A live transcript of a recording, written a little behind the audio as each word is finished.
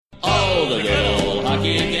the good old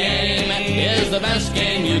hockey game is the best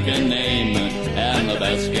game you can name. And the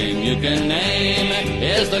best game you can name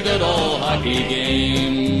is the good old hockey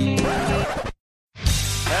game.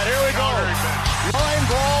 And here we go. Line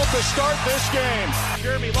brawl to start this game.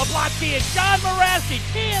 Jeremy Leblotsky and John Moraski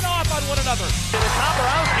teeing off on one another. Tom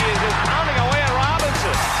Borowski is just pounding away at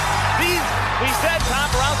Robinson. We said Tom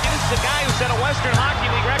Borowski, this is a guy who set a Western Hockey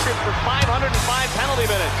League record for 505 penalty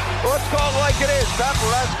minutes. Let's call it like it is. Tom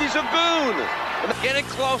Borowski's a goon. Getting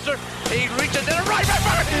closer. He reaches in the right.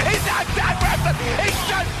 He's not Scott Grimson. He's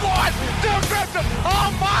just one. Stu Grimson.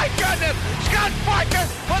 Oh my goodness. Scott Parker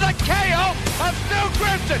with a KO of Stu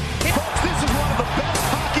Grimson. Folks, this is one of the best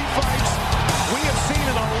hockey fights we have seen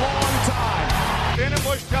in a long time.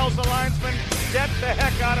 Bush tells the linesman, get the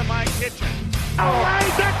heck out of my kitchen. Ray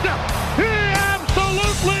Dixon, he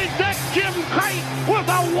absolutely decked Jim Kite with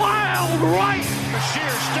a wild right. A sheer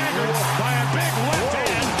stagger by a big left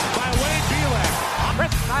hand by Wade Belak.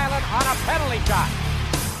 Chris Nyland on a penalty shot.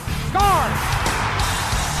 Scores!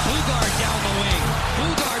 Bugard down the wing.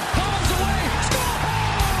 Bugard bombs away.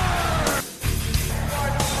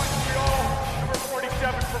 Montreal, number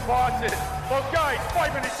 47 for Boston. Both guys,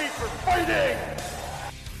 5 minutes each for fighting.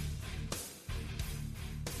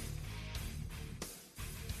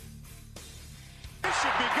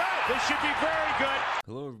 This should be very good.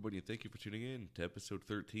 Hello, everybody, and thank you for tuning in to episode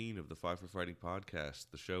 13 of the Five for Fighting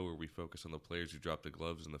podcast, the show where we focus on the players who dropped the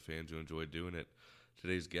gloves and the fans who enjoyed doing it.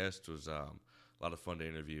 Today's guest was a lot of fun to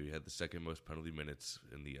interview. He had the second most penalty minutes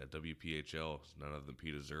in the WPHL, none other than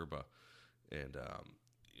Peter Zurba. And,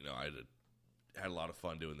 I had a lot of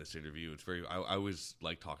fun doing this interview. It's very, I always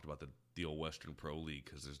like talking about the old Western Pro League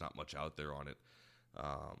because there's not much out there on it.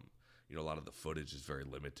 A lot of the footage is very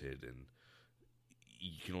limited, and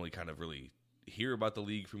you can only kind of really hear about the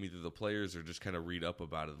league from either the players or just kind of read up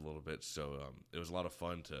about it a little bit. So it was a lot of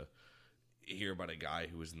fun to hear about a guy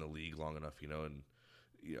who was in the league long enough, and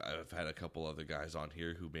I've had a couple other guys on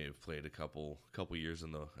here who may have played a couple years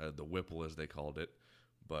in the Whipple, as they called it.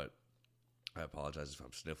 But I apologize if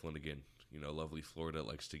I'm sniffling again. Lovely Florida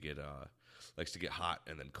likes to get hot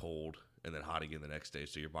and then cold and then hot again the next day,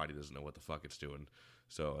 so your body doesn't know what the fuck it's doing.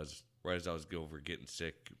 So as I was getting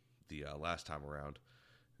sick the last time around.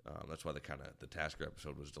 That's why the Tasker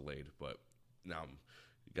episode was delayed. But now I'm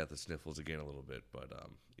got the sniffles again a little bit. But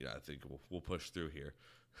I think we'll push through here.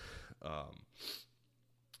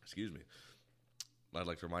 Excuse me. I'd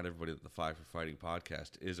like to remind everybody that the Five for Fighting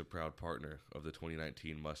podcast is a proud partner of the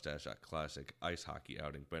 2019 Mustache Classic ice hockey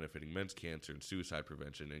outing, benefiting men's cancer and suicide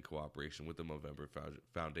prevention in cooperation with the Movember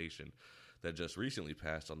Foundation that just recently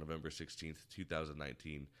passed on November 16th,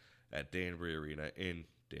 2019 at Danbury Arena in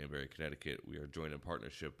Danbury, Connecticut. We are joined in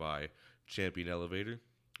partnership by Champion Elevator,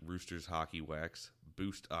 Roosters Hockey Wax,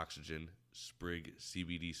 Boost Oxygen, Sprig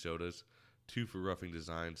CBD Sodas, Two for Roughing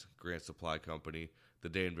Designs, Grant Supply Company, the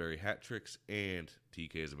Danbury Hat Tricks, and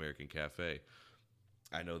TK's American Cafe.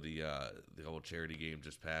 I know the old charity game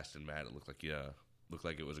just passed, and Matt, it looked like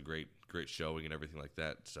it was a great showing and everything like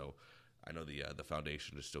that. So I know the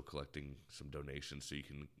foundation is still collecting some donations, so you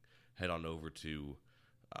can head on over to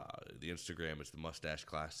the Instagram. It's the Mustache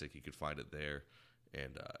Classic. You can find it there,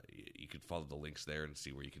 and you can follow the links there and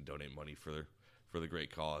see where you can donate money for the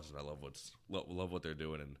great cause. And I love what they're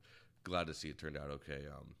doing, and glad to see it turned out okay.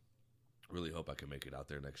 Really hope I can make it out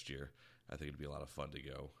there next year. I think it'd be a lot of fun to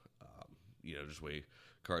go. Just way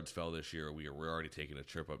cards fell this year. We're already taking a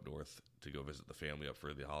trip up north to go visit the family up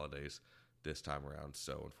for the holidays this time around.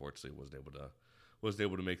 So unfortunately, wasn't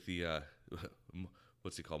able to make the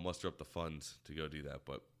muster up the funds to go do that.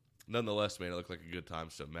 But nonetheless, man, it looked like a good time.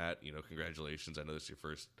 So Matt, congratulations. I know this is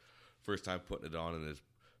your first time putting it on, and it's a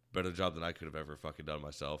better job than I could have ever fucking done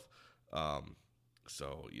myself.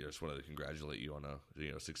 So just wanted to congratulate you on a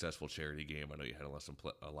successful charity game. I know you had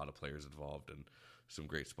a lot of players involved and some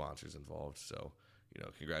great sponsors involved. So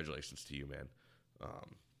congratulations to you, man.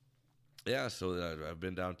 So I've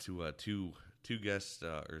been down to two guests,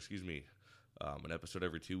 an episode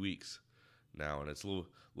every 2 weeks now, and it's a little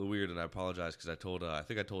weird. And I apologize because I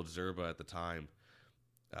think I told Zurba at the time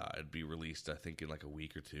it'd be released, I think, in like a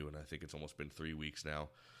week or two, and I think it's almost been 3 weeks now.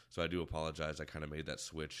 So I do apologize. I kind of made that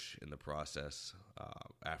switch in the process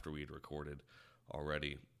after we had recorded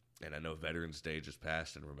already. And I know Veterans Day just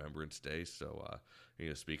passed and Remembrance Day. So,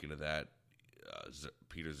 speaking of that,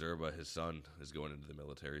 Peter Zurba, his son, is going into the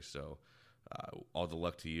military. So all the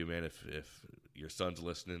luck to you, man. If your son's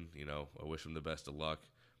listening, I wish him the best of luck.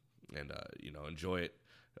 And, enjoy it.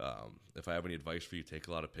 If I have any advice for you, take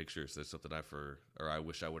a lot of pictures. That's something I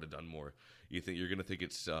wish I would have done more. You're gonna think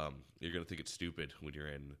it's stupid when you're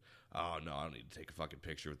in. Oh no, I don't need to take a fucking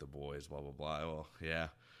picture with the boys. Blah blah blah. Well, yeah,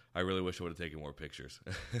 I really wish I would have taken more pictures.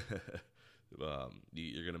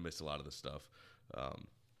 You're going to miss a lot of the stuff.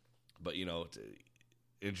 But,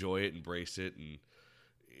 enjoy it, embrace it, and,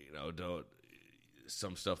 don't.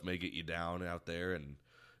 Some stuff may get you down out there, and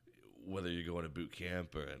whether you're going to boot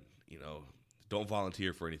camp or, don't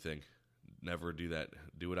volunteer for anything. Never do that.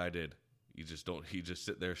 Do what I did. You just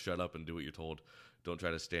sit there, shut up, and do what you're told. Don't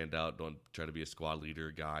try to stand out. Don't try to be a squad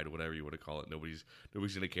leader, guide, whatever you want to call it. Nobody's going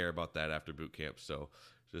to care about that after boot camp. So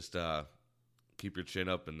just keep your chin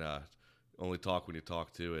up and only talk when you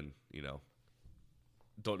talk to, and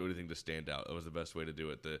don't do anything to stand out. That was the best way to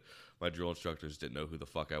do it. My drill instructors didn't know who the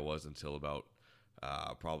fuck I was until about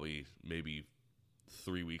probably maybe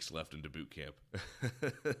 3 weeks left into boot camp.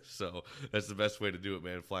 So that's the best way to do it,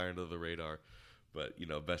 man. Fly under the radar. But,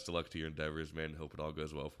 best of luck to your endeavors, man. Hope it all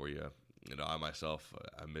goes well for you. I myself,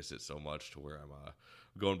 I miss it so much to where I'm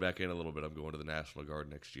going back in a little bit. I'm going to the National Guard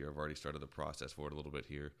next year. I've already started the process for it a little bit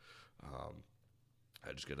here. I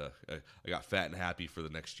got fat and happy for the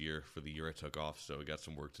next year, for the year I took off, so I got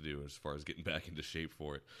some work to do as far as getting back into shape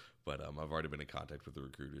for it. But I've already been in contact with the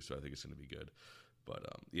recruiter, so I think it's going to be good. But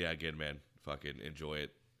yeah, again, man, fucking enjoy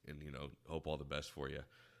it, and hope all the best for you.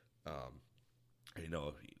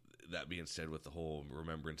 That being said, with the whole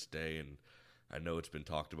Remembrance Day, and I know it's been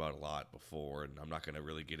talked about a lot before, and I'm not going to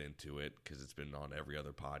really get into it because it's been on every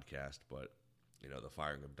other podcast, but the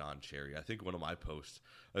firing of Don Cherry. I think one of my posts,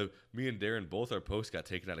 me and Darren, both our posts got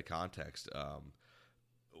taken out of context.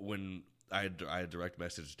 When I had direct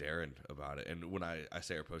messaged Darren about it, and when I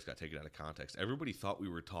say our post got taken out of context, everybody thought we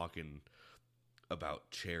were talking about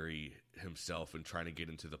Cherry himself and trying to get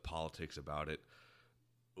into the politics about it.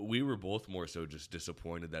 We were both more so just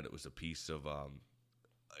disappointed that it was a piece of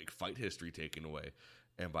fight history taken away.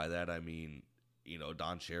 And by that I mean,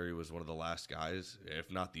 Don Cherry was one of the last guys, if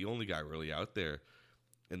not the only guy really out there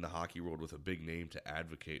in the hockey world with a big name to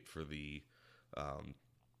advocate for the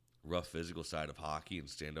rough physical side of hockey and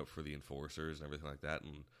stand up for the enforcers and everything like that.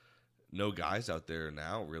 And no guys out there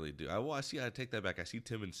now really do. I take that back. I see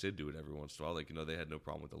Tim and Sid do it every once in a while. They had no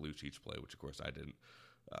problem with the Lucic play, which of course I didn't.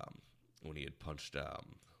 When he had punched,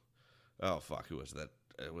 who was that?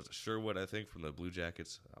 It was Sherwood, I think, from the Blue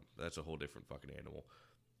Jackets. That's a whole different fucking animal.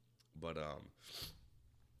 But,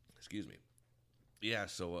 excuse me. Yeah,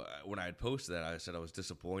 so when I had posted that, I said I was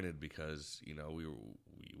disappointed because, we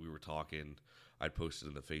were talking. I'd posted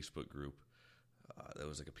in the Facebook group. That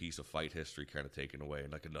was like a piece of fight history kind of taken away.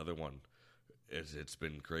 And like another one, it's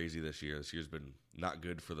been crazy this year. This year's been not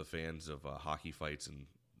good for the fans of hockey fights and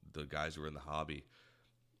the guys who are in the hobby.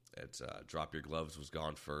 It's Drop Your Gloves was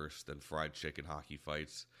gone first, then Fried Chicken hockey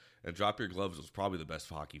fights. And Drop Your Gloves was probably the best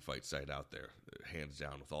hockey fight site out there, hands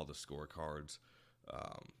down, with all the scorecards.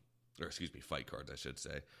 Fight cards, I should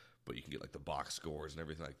say. But you can get like the box scores and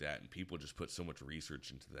everything like that. And people just put so much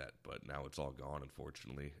research into that. But now it's all gone,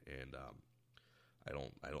 unfortunately. And I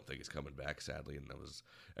don't think it's coming back, sadly. And that was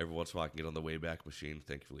every once in a while I can get on the Wayback Machine.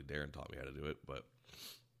 Thankfully, Darren taught me how to do it. But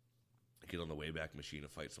get on the Wayback Machine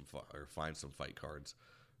and find some fight cards.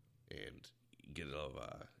 And get it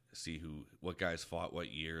see what guys fought what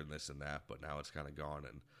year and this and that, but now it's kind of gone.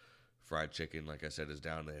 And Fried Chicken, like I said, is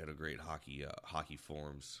down. They had a great hockey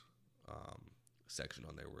forums section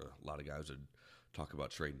on there where a lot of guys would talk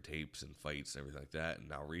about trading tapes and fights and everything like that. And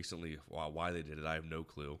now recently, why they did it, I have no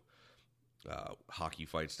clue.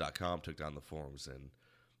 Hockeyfights.com took down the forums, and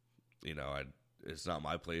it's not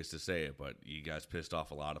my place to say it, but you guys pissed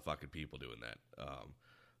off a lot of fucking people doing that.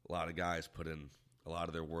 A lot of guys put in a lot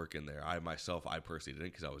of their work in there. I personally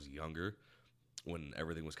didn't because I was younger when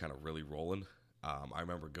everything was kind of really rolling. I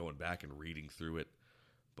remember going back and reading through it,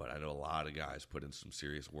 but I know a lot of guys put in some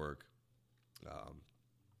serious work,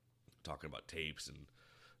 talking about tapes and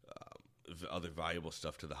other valuable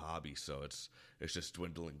stuff to the hobby. So it's just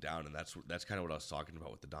dwindling down, and that's kind of what I was talking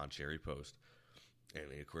about with the Don Cherry post. And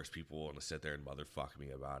of course, people want to sit there and motherfuck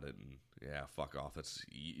me about it, and yeah, fuck off.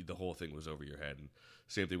 The whole thing was over your head. And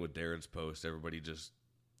same thing with Darren's post. Everybody just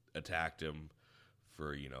attacked him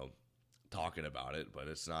for talking about it, but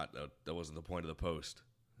it's not. That wasn't the point of the post.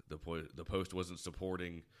 The post wasn't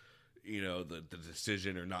supporting, the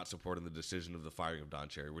decision or not supporting the decision of the firing of Don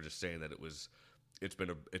Cherry. We're just saying that it's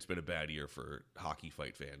been a bad year for hockey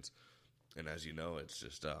fight fans, and as you know, it's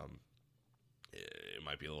just it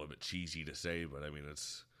might be a little bit cheesy to say, but I mean,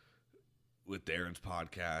 it's with Darren's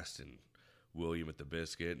podcast and William at the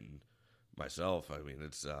Biscuit and myself. I mean,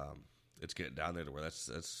 it's getting down there to where it's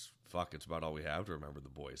about all we have to remember the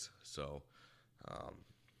boys. So,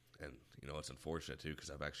 and it's unfortunate too, because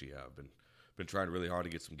I've actually been trying really hard to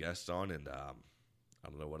get some guests on, and I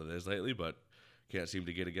don't know what it is lately, but can't seem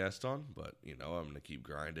to get a guest on, but, I'm going to keep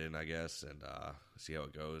grinding, I guess, and see how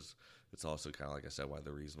it goes. It's also kind of, like I said,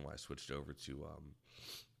 the reason why I switched over to,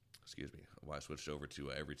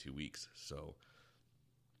 every 2 weeks. So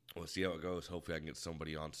we'll see how it goes. Hopefully I can get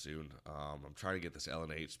somebody on soon. I'm trying to get this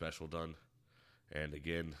LN8 special done. And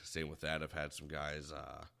again, same with that. I've had some guys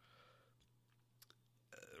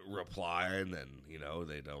reply, and then,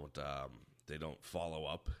 they don't follow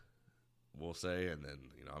up, we'll say, and then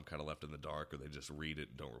I'm kind of left in the dark, or they just read it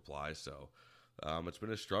and don't reply. So it's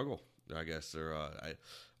been a struggle, I guess. Or I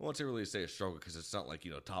won't really say a struggle, because it's not like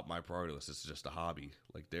top my priority list. It's just a hobby,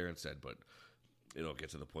 like Darren said. But it'll get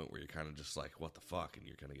to the point where you're kind of just like, what the fuck, and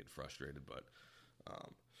you're kind of getting frustrated. But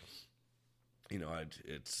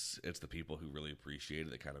it's the people who really appreciate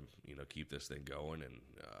it that kind of keep this thing going, and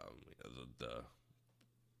the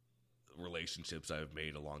relationships I've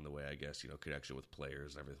made along the way, I guess, connection with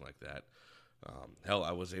players and everything like that. Hell,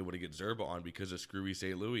 I was able to get Zurba on because of Screwy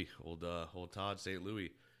St. Louis, old Todd St.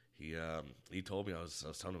 Louis. He told me, I was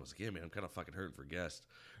telling him, I was like, yeah, man, I'm kind of fucking hurting for guests.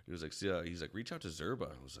 He was like, he's like, reach out to Zurba.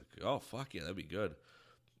 I was like, oh, fuck yeah, that'd be good.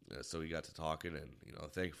 So we got to talking, and,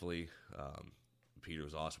 thankfully, Peter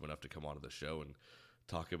was awesome enough to come onto the show and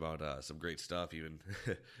talk about some great stuff,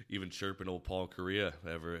 even chirping old Paul Correa,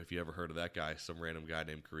 if you ever heard of that guy, some random guy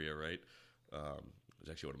named Correa, right? It was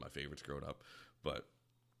actually one of my favorites growing up. But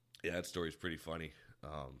yeah, that story's pretty funny,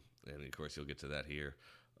 and of course you'll get to that here.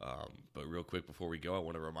 But real quick before we go, I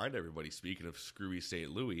want to remind everybody, speaking of Screwy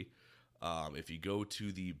St. Louis, if you go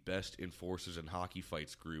to the Best Enforcers and Hockey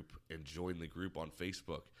Fights group and join the group on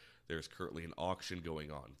Facebook, there's currently an auction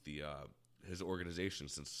going on. His organization,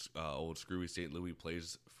 since old Screwy St. Louis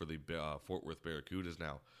plays for the Fort Worth Barracudas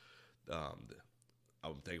now, I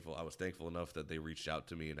was thankful enough that they reached out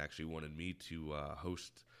to me and actually wanted me to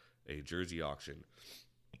host a jersey auction.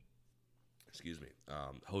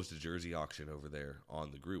 Host a jersey auction over there on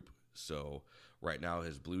the group. So right now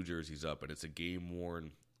his blue jersey's up, and it's a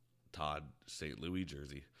game-worn Todd St. Louis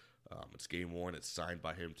jersey. It's game-worn. It's signed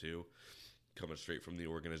by him too, coming straight from the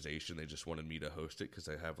organization. They just wanted me to host it because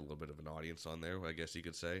I have a little bit of an audience on there, I guess you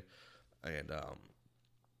could say. And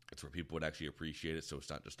it's where people would actually appreciate it, so it's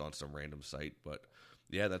not just on some random site. But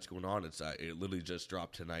yeah, that's going on. It literally just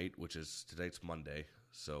dropped tonight, tonight's Monday.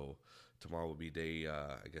 So tomorrow will be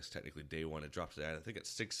technically day one. It drops I think at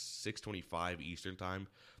 6:25 Eastern time,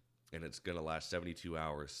 and it's gonna last 72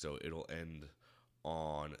 hours. So it'll end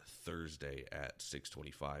on Thursday at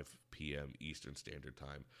 6:25 p.m. Eastern Standard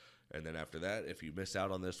Time. And then after that, if you miss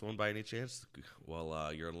out on this one by any chance,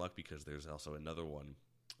 well, you're in luck, because there's also another one.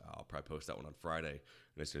 I'll probably post that one on Friday,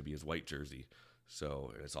 and it's going to be his white jersey.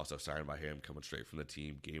 So, and it's also signed by him, coming straight from the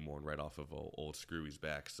team, game worn right off of old Screwy's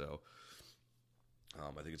back. So,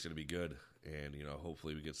 I think it's going to be good. And,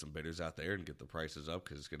 hopefully we get some bidders out there and get the prices up,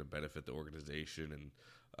 because it's going to benefit the organization. And,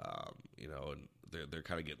 and they're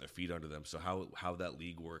kind of getting their feet under them. So how that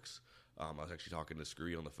league works, I was actually talking to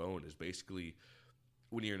Screwy on the phone, is basically,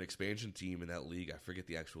 when you're an expansion team in that league, I forget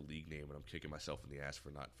the actual league name, and I'm kicking myself in the ass for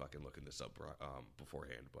not fucking looking this up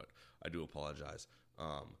beforehand, but I do apologize.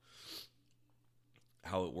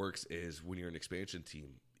 How it works is, when you're an expansion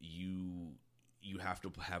team, you have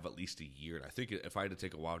to have at least a year, and I think if I had to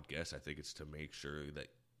take a wild guess, I think it's to make sure that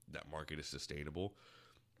that market is sustainable.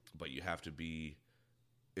 But you have to be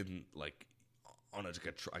in, like, on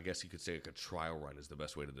I guess you could say, like a trial run is the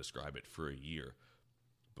best way to describe it, for a year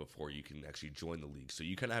before you can actually join the league. So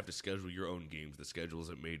you kind of have to schedule your own games. The schedule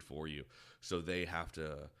isn't made for you. So they have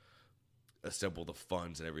to assemble the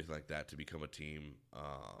funds and everything like that to become a team,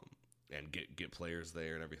 and get players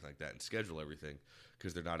there and everything like that, and schedule everything,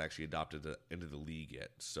 because they're not actually adopted into the league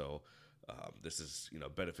yet. So this is,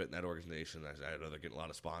 benefiting that organization. I know they're getting a lot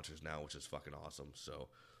of sponsors now, which is fucking awesome. So,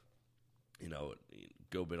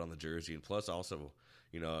 go bid on the jersey. And plus also,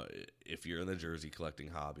 if you're in the jersey collecting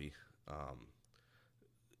hobby,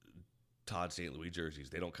 Todd St. Louis jerseys,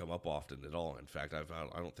 they don't come up often at all. In fact, I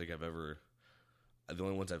don't think I've ever. The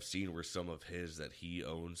only ones I've seen were some of his that he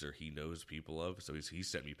owns or he knows people of. So he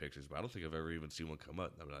sent me pictures, but I don't think I've ever even seen one come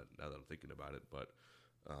up. Now that I'm thinking about it, but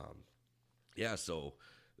yeah. So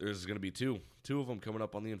there's going to be two of them coming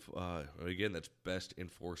up on the again. That's Best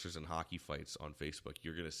Enforcers and Hockey Fights on Facebook.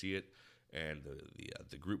 You're going to see it, and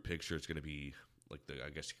the group picture is going to be like I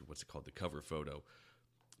guess what's it called, the cover photo.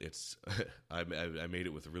 It's I made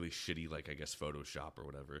it with really shitty, like, I guess Photoshop or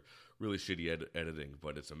whatever, really shitty editing,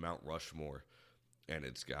 but it's a Mount Rushmore, and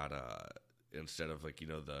it's got instead of, like,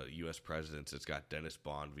 the U.S. presidents, it's got Dennis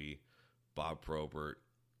Bonvie, Bob Probert,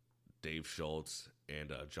 Dave Schultz,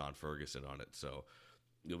 and John Ferguson on it. So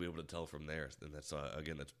you'll be able to tell from there. And that's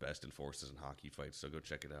again, that's Best in Forces and Hockey Fights. So go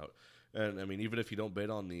check it out. And I mean, even if you don't bet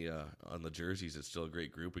on the jerseys, it's still a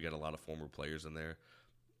great group. We got a lot of former players in there.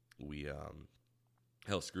 We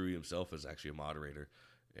hell, Screwy himself is actually a moderator,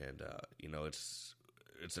 and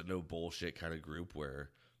it's a no bullshit kind of group where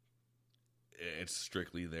it's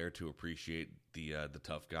strictly there to appreciate the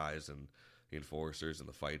tough guys and the enforcers and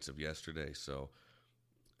the fights of yesterday. So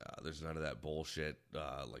there's none of that bullshit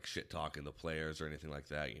like shit talking the players or anything like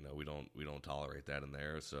that. We don't tolerate that in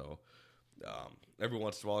there. So every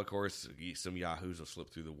once in a while, of course, some yahoos will slip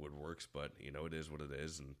through the woodworks, but it is what it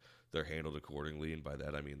is, and they're handled accordingly. And by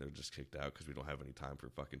that I mean they're just kicked out because we don't have any time for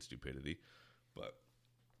fucking stupidity. But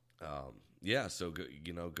yeah, so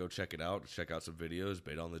go check it out. Check out some videos,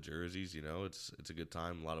 bet on the jerseys. It's a good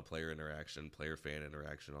time. A lot of player interaction, player fan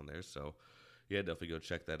interaction on there. So yeah, definitely go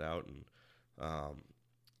check that out, and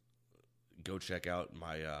go check out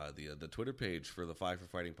my the Twitter page for the Five for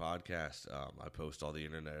Fighting podcast. I post all the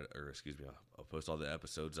I'll post all the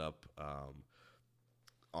episodes up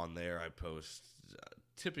on there. I post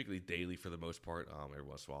typically daily for the most part. Every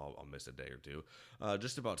once in a while I'll miss a day or two.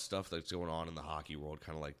 Just about stuff that's going on in the hockey world,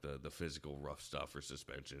 kind of like the physical rough stuff or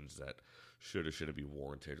suspensions that should or shouldn't be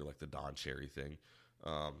warranted, or like the Don Cherry thing.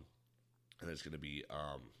 And it's going to be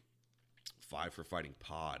Five for Fighting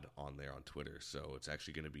Pod on there on Twitter. So it's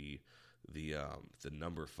actually going to be the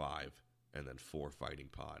number 5 and then 4 Fighting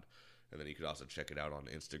Pod. And then you could also check it out on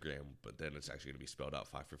Instagram, but then it's actually going to be spelled out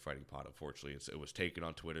Five for Fighting Pod. Unfortunately, it was taken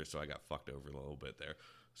on Twitter, so I got fucked over a little bit there.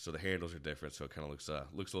 So the handles are different, so it kind of looks a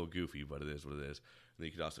little goofy, but it is what it is. And then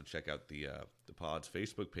you could also check out the pod's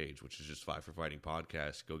Facebook page, which is just Five for Fighting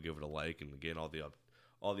Podcast. Go give it a like, and again, all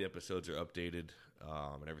the episodes are updated,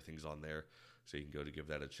 and everything's on there, so you can go to give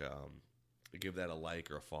that a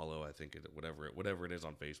like or a follow. I think whatever it is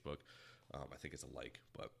on Facebook. I think it's a like,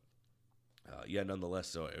 but yeah, nonetheless.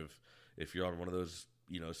 So if you're on one of those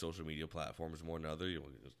social media platforms more than other,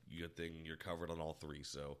 good thing you're covered on all 3.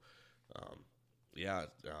 So yeah,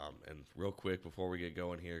 and real quick before we get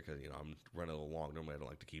going here, because I'm running a little long. Normally I don't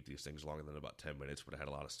like to keep these things longer than about 10 minutes, but I had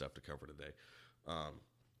a lot of stuff to cover today.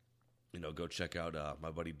 Go check out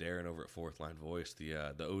my buddy Darren over at Fourth Line Voice, the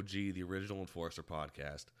OG, the original Enforcer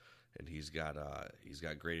podcast, and he's got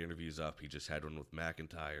great interviews up. He just had one with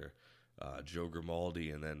McIntyre, Joe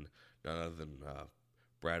Grimaldi, and then none other than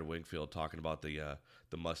Brad Wingfield talking about the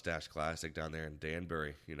Mustache Classic down there in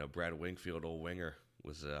Danbury. Brad Wingfield, old winger,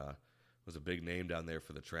 was a big name down there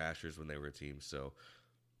for the Trashers when they were a team. So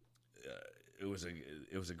it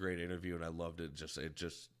was a great interview, and I loved it. It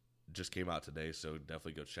just came out today, so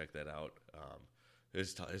definitely go check that out.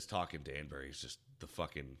 His talk in Danbury is just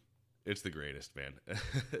it's the greatest, man.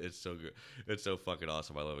 It's so good. It's so fucking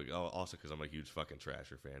awesome. I love it. Also because I'm a huge fucking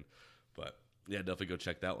Trasher fan. But yeah, definitely go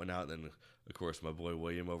check that one out. And then, of course, my boy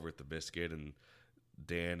William over at The Biscuit, and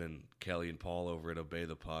Dan and Kelly and Paul over at Obey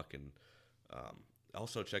the Puck. And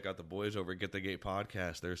also check out the boys over at Get the Gate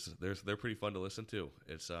podcast. They're pretty fun to listen to.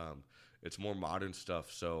 It's more modern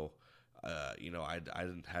stuff. So I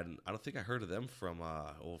don't think I heard of them from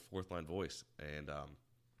old Fourth Line Voice, and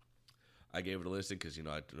I gave it a listen because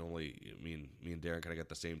I normally me and Darren kind of got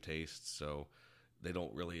the same tastes, so they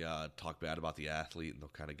don't really talk bad about the athlete, and they'll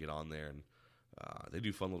kind of get on there, and they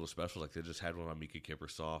do fun little specials. Like they just had one on Mika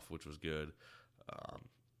Kippersoff, which was good,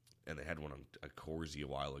 and they had one on Corsi a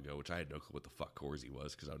while ago, which I had no clue what the fuck Corsi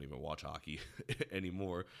was because I don't even watch hockey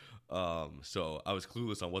anymore. So I was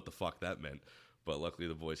clueless on what the fuck that meant, but luckily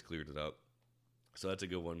the boys cleared it up. So that's a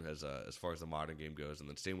good one as far as the modern game goes, and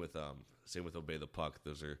then same with Obey the Puck.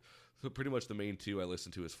 Those are pretty much the main 2 I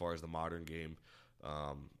listen to as far as the modern game.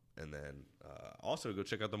 And then also go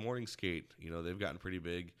check out the Morning Skate. They've gotten pretty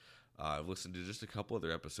big. I've listened to just a couple of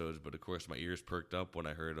their episodes, but of course my ears perked up when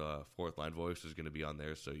I heard Fourth Line Voice was going to be on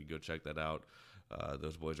there, so you go check that out.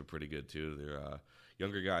 Those boys are pretty good too. They're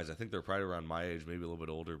younger guys. I think they're probably around my age, maybe a little bit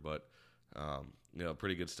older, but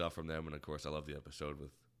pretty good stuff from them. And of course I love the episode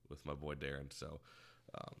with my boy Darren. So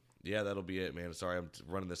yeah, that'll be it, man. Sorry I'm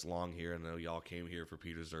running this long here. I know y'all came here for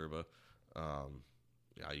Peter Zurba.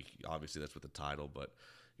 Obviously that's with the title, but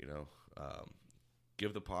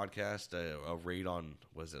give the podcast a rate on,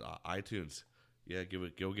 was it iTunes? Yeah, give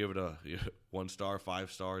it a 1 star,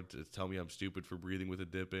 5 star. Tell me I'm stupid for breathing with a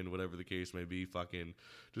dip in, whatever the case may be. Fucking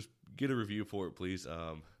just get a review for it, please.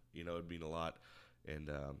 It'd mean a lot. And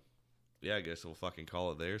yeah, I guess we'll fucking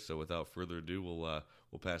call it there. So without further ado,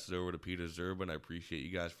 we'll pass it over to Peter Zurba, and I appreciate you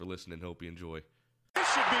guys for listening. Hope you enjoy.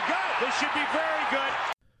 This should be good. This should be very good.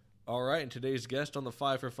 All right, and today's guest on the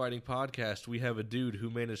Five for Fighting podcast, we have a dude who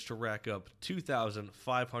managed to rack up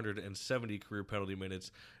 2,570 career penalty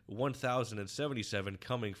minutes, 1,077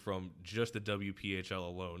 coming from just the WPHL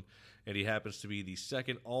alone, and he happens to be the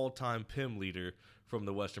second all-time PIM leader from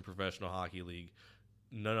the Western Professional Hockey League,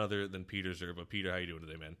 none other than Peter Zurba. Peter, how you doing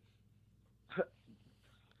today, man?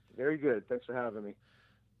 Very good. Thanks for having me.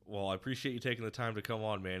 Well, I appreciate you taking the time to come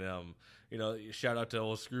on, man. Shout out to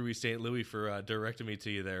old Screwy St. Louis for directing me to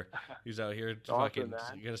you there. He's out here awesome,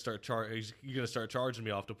 You're gonna start charging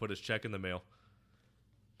me off to put his check in the mail.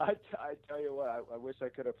 I tell you what, I wish I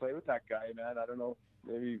could have played with that guy, man. I don't know.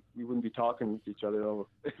 Maybe we wouldn't be talking with each other though,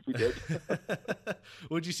 if we did.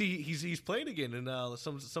 Well, you see, he's playing again in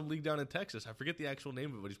some league down in Texas. I forget the actual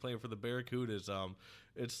name of it, but he's playing for the Barracudas.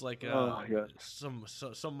 It's like some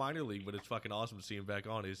minor league, but it's fucking awesome to see him back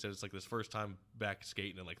on. He said it's like his first time back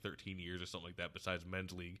skating in like 13 years or something like that, besides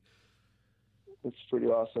men's league. It's pretty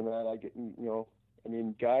awesome, man.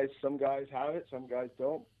 Some guys have it, some guys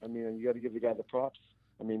don't. I mean, you got to give the guy the props.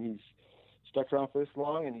 I mean, he's stuck around for this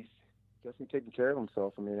long, and he's definitely taking care of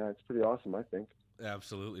himself. I mean, it's pretty awesome, I think.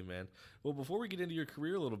 Absolutely, man. Well, before we get into your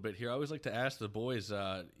career a little bit here, I always like to ask the boys, what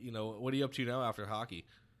are you up to now after hockey?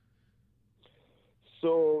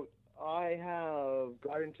 So I have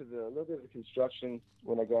got into a little bit of construction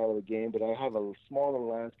when I got out of the game, but I have a small little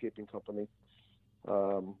landscaping company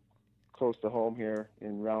close to home here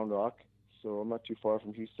in Round Rock. So I'm not too far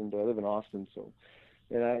from Houston, but I live in Austin.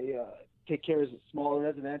 And I take care of small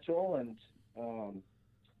residential and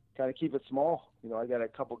kind of keep it small. I got a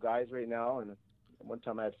couple guys right now, and one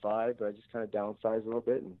time I had 5, but I just kind of downsized a little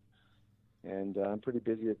bit, and I'm pretty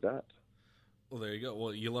busy at that. Well, there you go.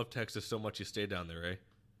 Well, you love Texas so much you stay down there, eh?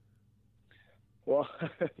 Well,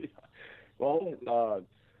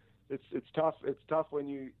 it's tough. It's tough when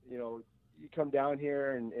you come down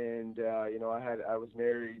here, and I was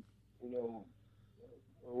married,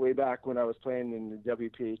 way back when I was playing in the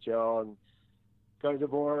WPHL, and got a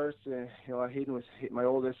divorce, and my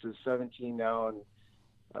oldest is 17 now, and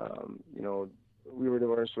we were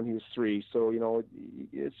divorced when he was 3. So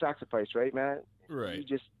it's sacrifice, right, man? Right. You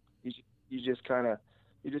just kind of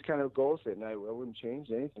go with it, and I wouldn't change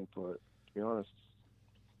anything for it, to be honest.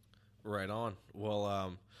 Right on.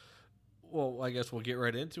 Well, I guess we'll get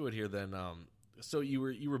right into it here then. So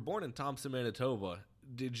you were born in Thompson, Manitoba.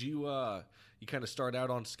 Did you kind of start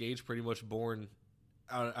out on skates, pretty much born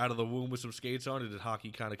out of the womb with some skates on, or did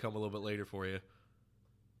hockey kind of come a little bit later for you?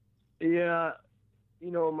 Yeah,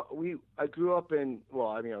 I grew up I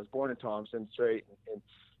was born in Thompson, straight, and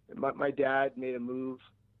my dad made a move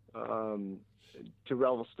to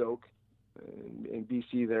Revelstoke in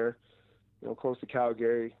BC there, close to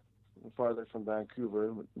Calgary, farther from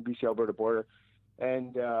Vancouver, BC Alberta border,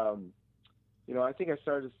 and I think I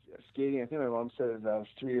started skating. I think my mom said I was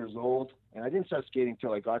 3 years old, and I didn't start skating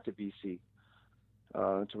until I got to BC.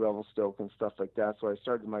 To Revelstoke and stuff like that. So I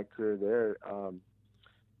started my career there.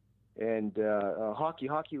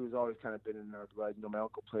 Hockey was always kind of been in our blood. My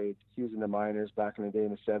uncle played. He was in the minors back in the day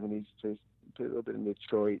in the 70s. Played a little bit in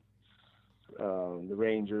Detroit, the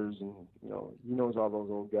Rangers, and he knows all those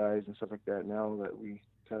old guys and stuff like that now that we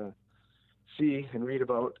kind of see and read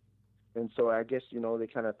about. And so I guess they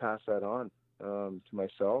kind of passed that on to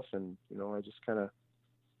myself, and I just kind of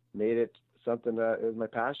made it something that is my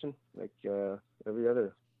passion, like every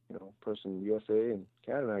other person in USA and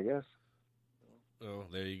Canada, I guess. Oh,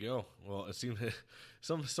 there you go. Well, it seems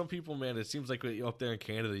some people, man, it seems like up there in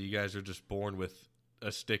Canada, you guys are just born with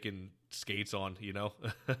a stick and skates on.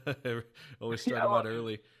 Always start them out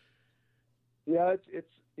early. Yeah,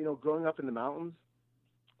 it's growing up in the mountains.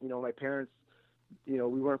 My parents, we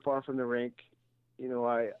weren't far from the rink. I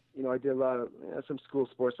did a lot of some school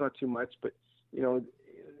sports, not too much, but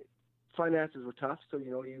finances were tough, so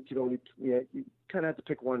you could only you kind of had to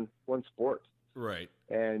pick one sport, right?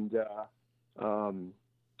 And that's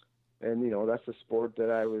the sport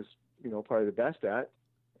that I was probably the best at,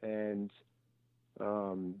 and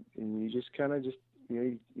you just kind of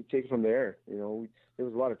you take it from there. There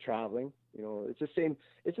was a lot of traveling. It's the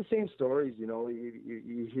same stories.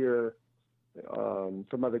 You hear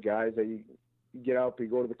from other guys that you get out, you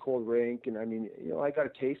go to the cold rink, and I mean, I got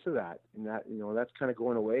a taste of that, and that that's kind of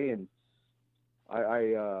going away, and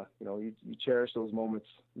you cherish those moments,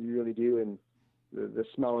 you really do, and the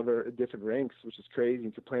smell of different rinks, which is crazy.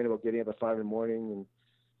 You complain about getting up at 5 a.m,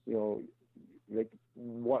 and like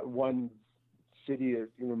one city that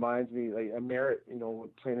reminds me, like a Merritt,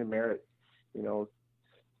 playing in Merritt, it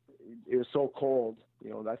was so cold.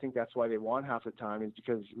 I think that's why they won half the time, is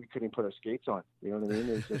because we couldn't put our skates on. You know what I mean?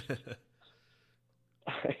 It was just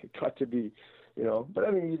it got to be, But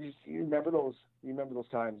I mean, you remember those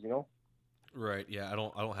times, Right. Yeah. I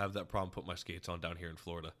don't have that problem putting my skates on down here in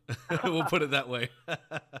Florida. We'll put it that way.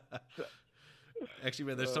 Actually,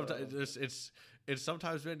 man, there's sometimes it's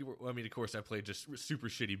sometimes, man. I mean, of course, I play just super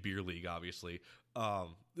shitty beer league, obviously. But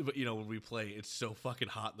when we play, it's so fucking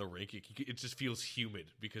hot in the rink. It just feels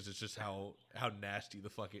humid because it's just how nasty the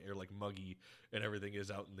fucking air, like muggy and everything is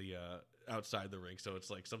out in the outside the rink. So it's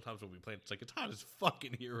like sometimes when we play, it's like it's hot as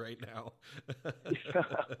fucking here right now.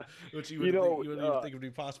 Which you wouldn't even think would be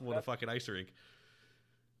possible in a fucking ice rink.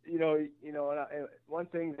 And one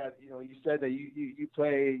thing that you said that you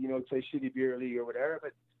play play shitty beer league or whatever,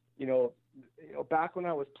 but back when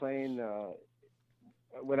I was playing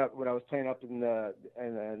when I was playing up in the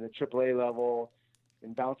AAA level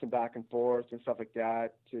and bouncing back and forth and stuff like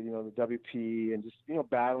that to the WP and just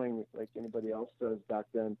battling like anybody else does back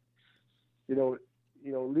then.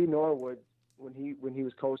 Lee Norwood when he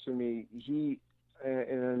was coaching me,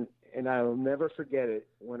 and I'll never forget it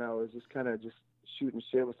when I was just kind of just shooting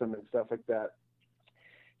shit with him and stuff like that.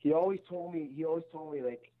 He always told me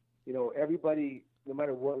like, everybody, no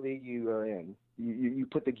matter what league you are in, you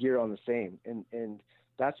put the gear on the same. And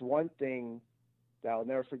that's one thing that I'll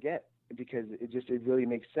never forget because it really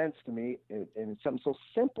makes sense to me. And it's something so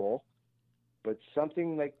simple, but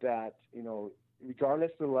something like that,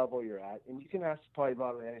 regardless of the level you're at, and you can ask probably a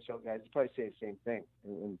lot of the NHL guys, they probably say the same thing.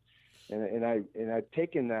 And I've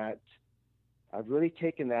taken that, I've really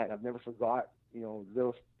taken that, and I've never forgot,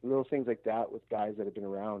 little things like that with guys that have been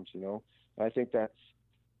around, And I think that's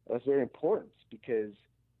very important because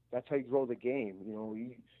that's how you grow the game.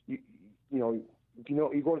 You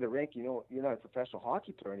go to the rink, you're not a professional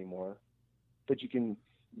hockey player anymore, but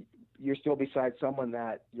you're still beside someone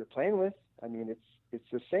that you're playing with. I mean, it's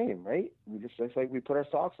the same, right? It's like we put our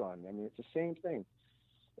socks on. I mean, it's the same thing.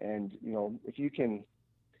 And, if you can,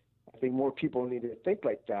 I think more people need to think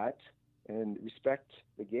like that and respect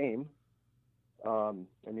the game. I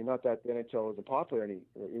mean, not that the NHL isn't popular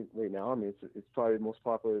right now. I mean, it's probably the most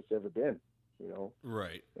popular it's ever been,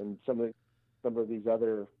 Right. And some of these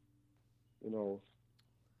other,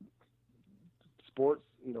 sports,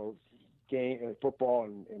 game, football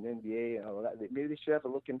and NBA and all that. Maybe they should have to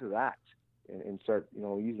look into that and start,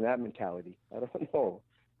 using that mentality. I don't know.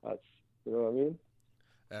 That's, what I mean?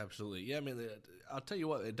 Absolutely. Yeah, I mean, I'll tell you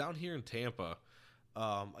what, down here in Tampa,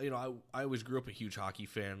 I always grew up a huge hockey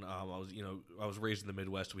fan. I was raised in the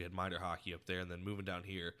Midwest. We had minor hockey up there, and then moving down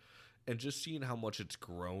here, and just seeing how much it's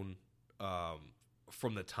grown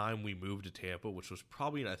from the time we moved to Tampa, which was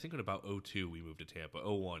probably, I think in about 2002 we moved to Tampa,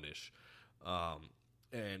 2001-ish.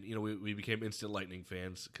 And, we became instant Lightning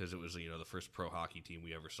fans because it was, the first pro hockey team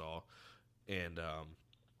we ever saw. And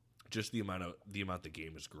just the amount the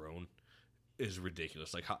game has grown is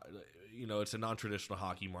ridiculous. Like, it's a non-traditional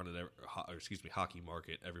hockey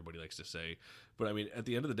market, everybody likes to say. But I mean, at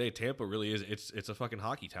the end of the day, Tampa really is, it's a fucking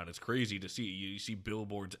hockey town. It's crazy to see. You see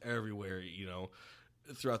billboards everywhere,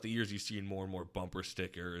 throughout the years you've seen more and more bumper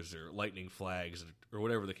stickers or lightning flags or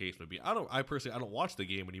whatever the case may be. I personally don't watch the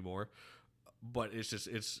game anymore, but it's just,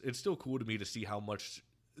 it's still cool to me to see how much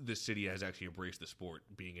this city has actually embraced the sport,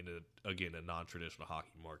 being in a non-traditional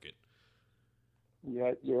hockey market.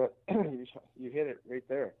 Yeah, you hit it right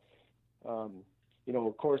there.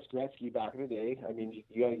 Of course, Gretzky back in the day. I mean,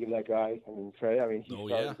 you got to give that guy. I mean, credit. I mean, he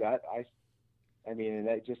started that. I mean, and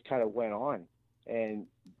that just kind of went on. And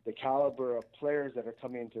the caliber of players that are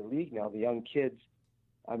coming into the league now, the young kids.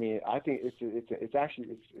 I mean, I think it's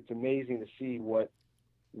actually amazing to see what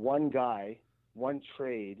one guy, one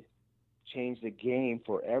trade, changed the game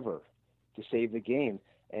forever to save the game.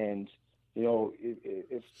 And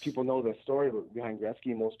if people know the story behind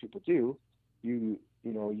Gretzky, most people do, you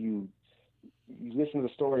listen to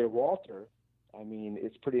the story of Walter. I mean,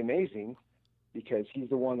 it's pretty amazing because he's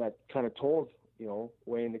the one that kind of told,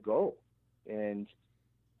 Wayne to go. And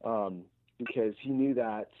because he knew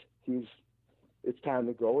that it's time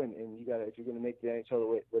to go and you got to, if you're going to make the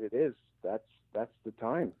NHL what it is, that's the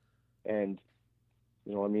time. And,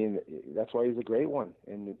 I mean, that's why he's a great one.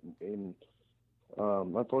 And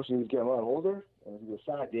unfortunately, he's getting a lot older, and it was a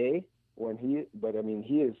sad day but I mean,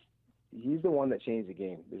 he's the one that changed the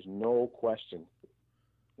game. There's no question.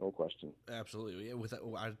 No question. Absolutely. Yeah,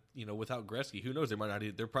 without Gretzky, who knows? There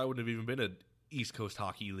probably wouldn't have even been an East Coast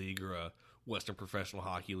Hockey League or a Western Professional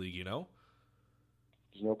Hockey League, There's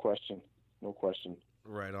no question. No question.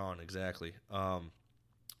 Right on, exactly.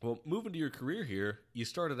 Well, moving to your career here, you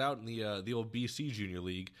started out in the old BC Junior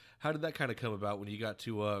League. How did that kind of come about when you got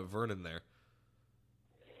to Vernon there?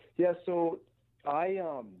 Yeah, so I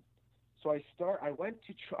went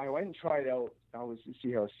and tried out. I was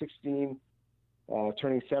 16.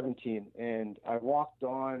 turning 17, and I walked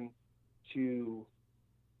on to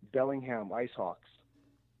Bellingham Ice Hawks,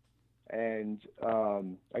 and I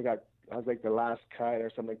was like the last cut or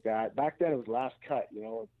something like that. Back then it was last cut,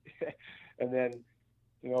 and then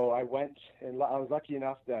I went, and I was lucky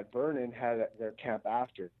enough that Vernon had their camp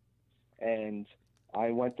after, and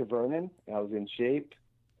I went to Vernon. And I was in shape,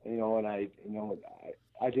 and I didn't know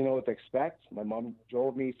what to expect. My mom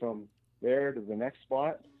drove me from there to the next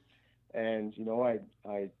spot, and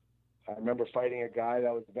I remember fighting a guy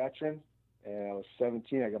that was a veteran, and I was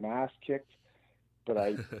 17. I got my ass kicked, but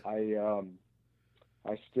I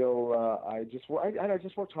just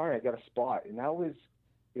worked hard. I got a spot, and that was,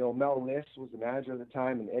 Mel Liss was the manager at the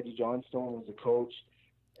time, and Eddie Johnstone was the coach,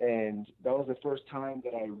 and that was the first time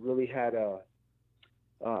that I really had an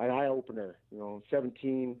eye opener.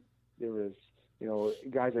 17, there was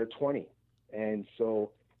guys that are 20, and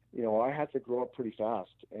so I had to grow up pretty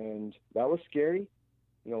fast, and that was scary.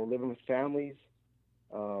 Living with families.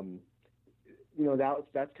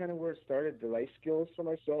 That's kind of where it started, the life skills for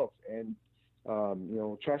myself, and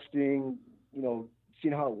trusting,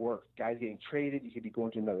 seeing how it worked. Guys getting traded, you could be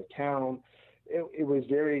going to another town. It was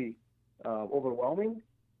very overwhelming,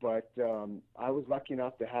 but I was lucky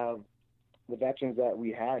enough to have the veterans that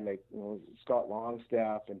we had, like Scott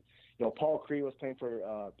Longstaff, and Paul Cree was playing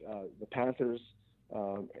for the Panthers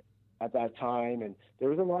at that time, and there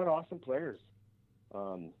was a lot of awesome players.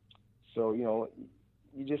 So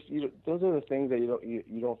those are the things that you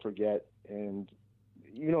don't forget, and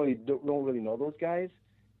you don't really know those guys.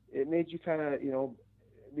 It made you kind of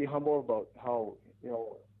be humble about how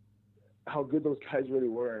good those guys really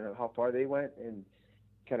were and how far they went, and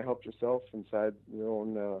kind of helped yourself inside your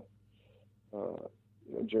own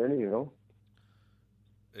journey.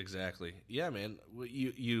 Exactly. Yeah, man.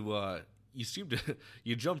 You seemed to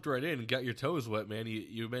you jumped right in and got your toes wet, man.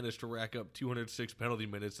 You managed to rack up 206 penalty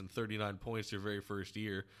minutes and 39 points your very first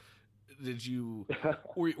year. Did you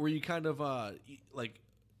were you kind of like,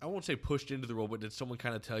 I won't say pushed into the role, but did someone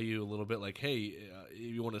kind of tell you a little bit like, hey, if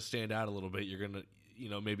you want to stand out a little bit, you're gonna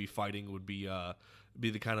maybe fighting would be the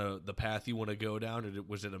kind of the path you want to go down? Or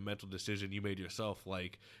was it a mental decision you made yourself,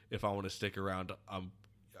 like, if I want to stick around, I'm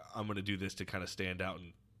going to do this to kind of stand out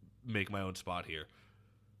and make my own spot here?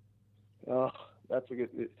 Oh, that's a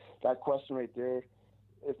good, that question right there.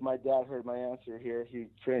 If my dad heard my answer here,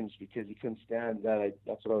 he'd cringe because he couldn't stand that.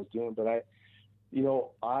 That's what I was doing. But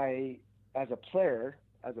I, as a player,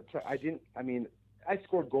 I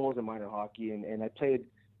scored goals in minor hockey, and I played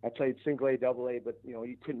single A, double A, but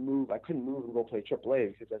you couldn't move. I couldn't move and go play triple A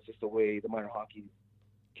because that's just the way the minor hockey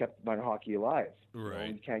kept minor hockey alive.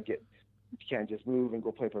 Right. You can't just move and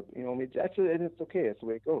go play for. And it's okay. That's the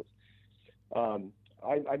way it goes.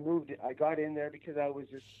 I got in there because I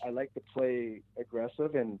like to play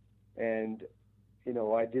aggressive, and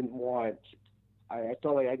I didn't want. I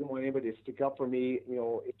felt like I didn't want anybody to stick up for me. If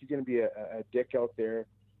you're going to be a dick out there,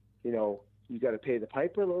 you got to pay the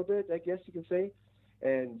piper a little bit, I guess you can say.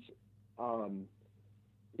 And,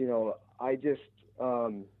 I just,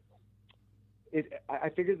 I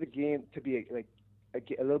figured the game to be a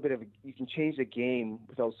little bit of you can change the game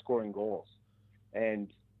without scoring goals.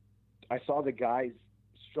 And I saw the guys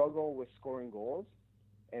struggle with scoring goals,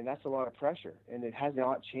 and that's a lot of pressure, and it has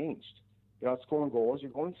not changed. You're not scoring goals,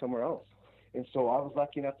 you're going somewhere else. And so I was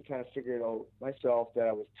lucky enough to kind of figure it out myself, that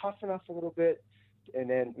I was tough enough a little bit, and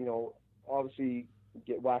then, obviously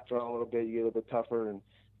get whacked around a little bit, you get a little bit tougher, and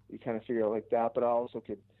you kind of figure it out like that. But I also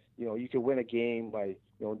could, you could win a game by,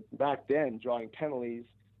 back then, drawing penalties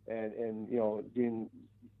and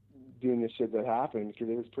doing the shit that happened, because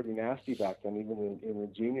it was pretty nasty back then, even in the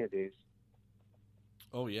junior days.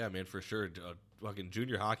 Oh yeah, man, for sure. Fucking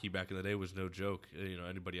junior hockey back in the day was no joke.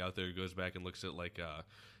 Anybody out there who goes back and looks at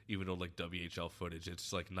even old WHL footage,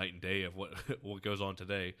 it's like night and day of what goes on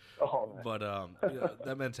today. Oh, man. But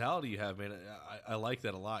that mentality you have, man, I like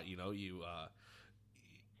that a lot.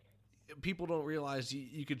 People don't realize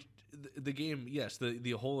you could the game. Yes,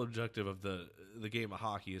 the whole objective of the game of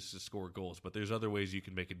hockey is to score goals, but there's other ways you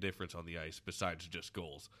can make a difference on the ice besides just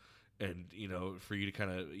goals. And for you to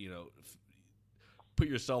kind of put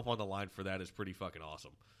yourself on the line for that is pretty fucking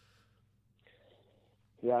awesome.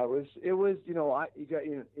 Yeah, it was.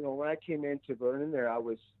 When I came into Vernon there, I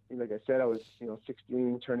was, like I said, I was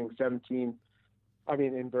 16, turning 17. I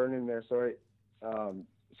mean, in Vernon there, sorry,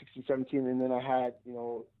 16, 17, and then I had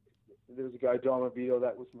there was a guy, John Lavito,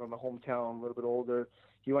 that was from my hometown, a little bit older.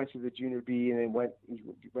 He went to the junior B, and then went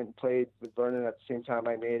and played with Vernon at the same time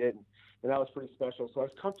I made it, and that was pretty special. So I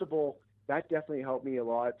was comfortable. That definitely helped me a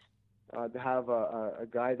lot. To have a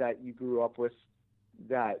guy that you grew up with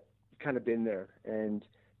that kind of been there. And,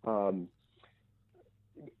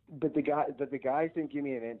 but the guys didn't give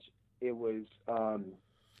me an inch. It was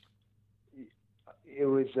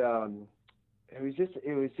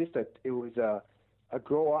a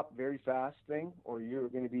grow up very fast thing, or you're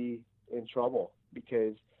going to be in trouble,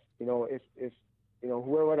 because if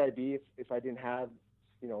where would I be if I didn't have,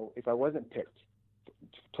 if I wasn't picked to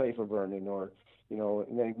play for Vernon, or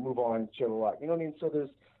and then move on to Chilliwack. You know what I mean? So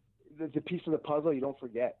there's a piece of the puzzle you don't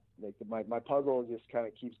forget. Like my puzzle just kind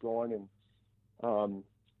of keeps going, and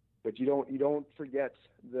but you don't forget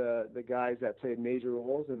the guys that played major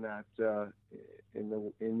roles in that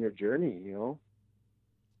in your journey.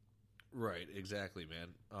 Right, exactly, man.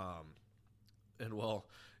 And well,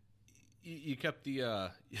 you kept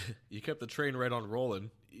the you kept the train right on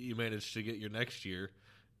rolling. You managed to get your next year.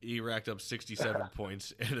 You racked up 67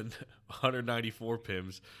 points and 194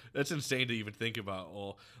 PIMs. That's insane to even think about.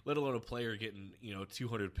 Well, let alone a player getting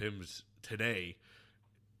 200 PIMs today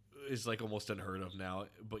is like almost unheard of now.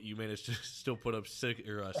 But you managed to still put up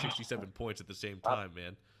 67 points at the same time,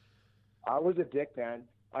 man. I was a dick, man.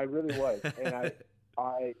 I really was, and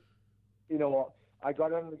I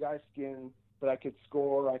got under the guy's skin, but I could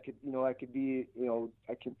score. I could be,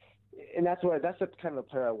 and that's the kind of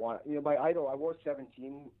player I want. My idol. I wore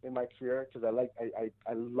 17 in my career because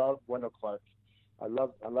I love Wendell Clark. I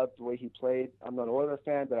loved the way he played. I'm not an Oilers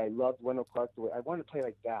fan, but I loved Wendell Clark the way I wanted to play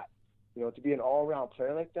like that. To be an all-around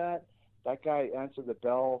player like that. That guy answered the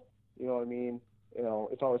bell. You know what I mean?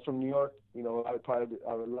 If I was from New York, I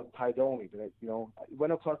would love Ty Domi, but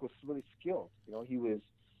Wendell Clark was really skilled. He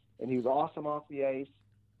was awesome off the ice.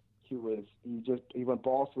 He went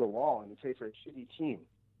balls to the wall, and he played for a shitty team.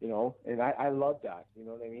 And I love that. You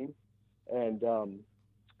know what I mean? And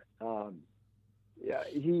yeah,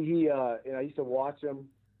 he and I used to watch him,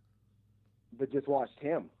 but just watched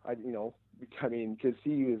him. Because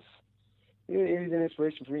he was an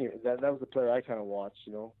inspiration for me. That was the player I kind of watched.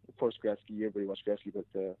 Of course, Gretzky. Everybody watched Gretzky, but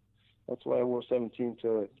that's why I wore 17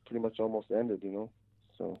 till it pretty much almost ended.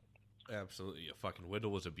 So. Absolutely. Yeah, fucking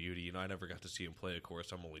Wendell was a beauty. I never got to see him play, of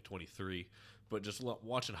course. I'm only 23. But just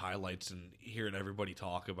watching highlights and hearing everybody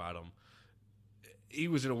talk about him, he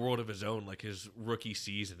was in a world of his own. Like his rookie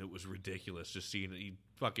season, it was ridiculous just seeing he'd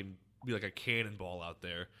fucking be like a cannonball out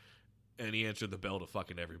there, and he answered the bell to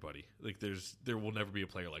fucking everybody. Like there will never be a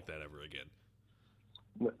player like that ever again.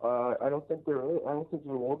 I don't think there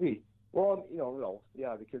will be. Well, no.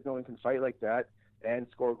 Yeah, because no one can fight like that and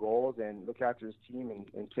score goals and look after his team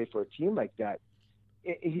and play for a team like that.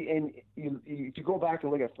 If you go back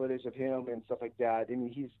and look at footage of him and stuff like that, I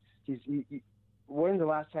mean, he's when's the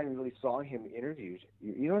last time you really saw him interviewed?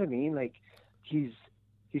 You know what I mean? Like he's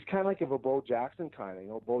kind of like a Bo Jackson kind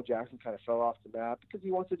of. Bo Jackson kind of fell off the map because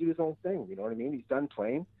he wants to do his own thing. You know what I mean? He's done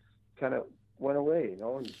playing, kind of went away. And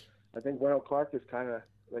I think Wendell Clark is kind of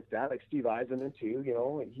like that, like Steve Eisenman too.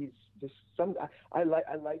 And he's just I like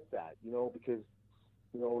that. Because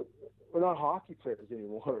we're not hockey players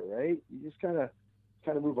anymore, right? You just kind of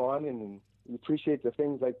move on and you appreciate the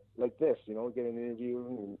things like this, get an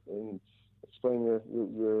interview and explain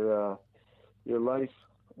your life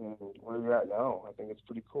and where you're at now. I think it's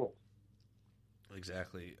pretty cool.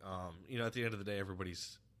 Exactly. At the end of the day,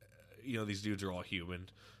 everybody's, these dudes are all human,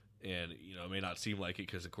 and it may not seem like it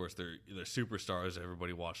because, of course, they're superstars.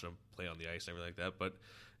 Everybody watching them play on the ice and everything like that. But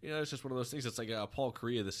it's just one of those things. It's like Paul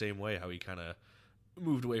Kariya the same way. How he kind of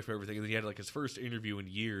moved away from everything, and then he had like his first interview in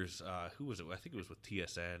years. Who was it? I think it was with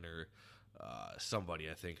TSN or somebody,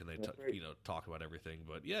 I think, and they talk about everything.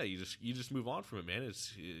 But yeah, you just move on from it, man.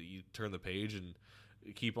 You turn the page and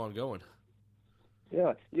keep on going.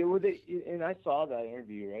 Yeah. Well, and I saw that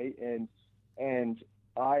interview, right? And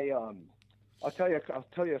I'll tell you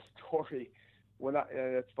a story.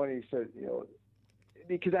 It's funny you said,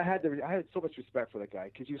 because I had so much respect for that guy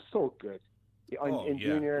because he was so good. In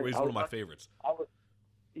junior, he's one of my favorites. I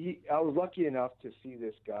was lucky enough to see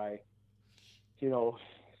this guy,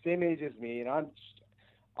 same age as me, and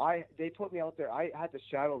they put me out there. I had to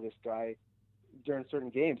shadow this guy during certain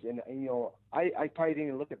games, and I probably didn't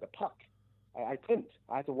even look at the puck. I couldn't.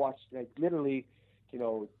 I had to watch, literally,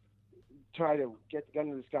 try to get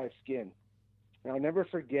under this guy's skin. And I'll never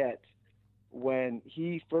forget when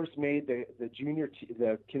he first made the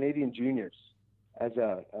Canadian juniors as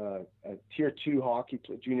a tier 2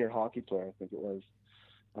 junior hockey player, I think it was,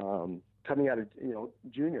 coming out of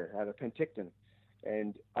junior out of Penticton,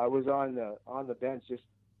 and I was on the bench just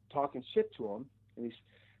talking shit to him,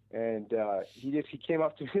 and he came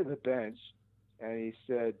up to me on the bench, and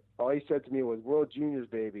all he said to me was "World Juniors,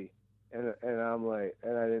 baby," and I'm like,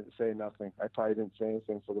 and I didn't say nothing. I probably didn't say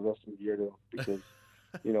anything for the rest of the year to him because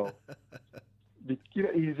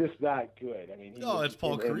he's just that good. I mean, it's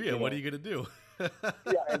Paul Kariya. What are you gonna do?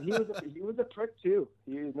 Yeah, and he was a prick too.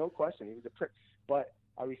 No question, he was a prick. But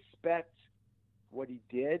I respect what he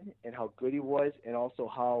did and how good he was, and also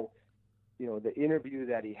how, the interview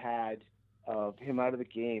that he had of him out of the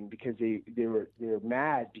game, because they were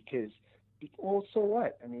mad because, well, so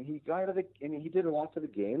what? I mean, he got out of he did a lot for the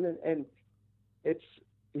game, and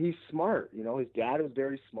he's smart. His dad was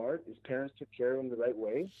very smart. His parents took care of him the right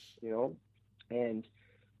way. And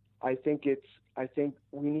I think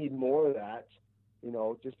we need more of that.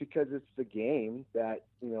 Just because it's the game that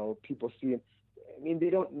people see. I mean,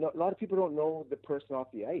 a lot of people don't know the person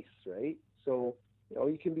off the ice, right? So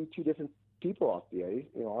you can be two different people off the ice,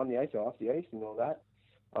 on the ice or off the ice, that.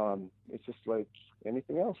 It's just like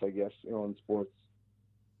anything else, I guess, in sports.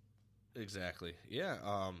 Exactly.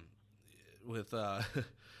 Yeah. With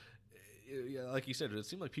yeah, like you said, it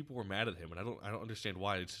seemed like people were mad at him, and I don't understand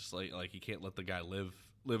why. It's just like he can't let the guy live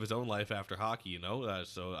his own life after hockey,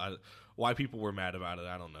 why people were mad about it,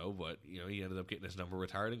 I don't know. But he ended up getting his number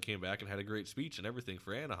retired and came back and had a great speech and everything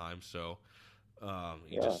for Anaheim. So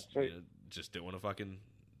he just didn't want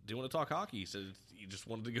to talk hockey. He said he just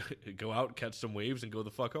wanted to go out, catch some waves, and go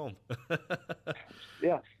the fuck home.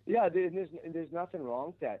 Yeah. There's nothing wrong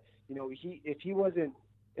with that. If he wasn't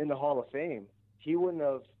in the Hall of Fame, he wouldn't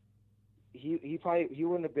have. He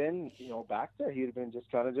wouldn't have been back there. He'd have been just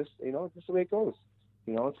kind of just the way it goes.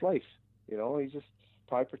 It's life. He's just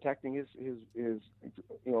probably protecting his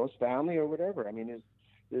family or whatever. I mean,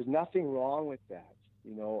 there's nothing wrong with that.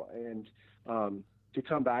 And to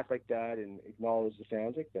come back like that and acknowledge the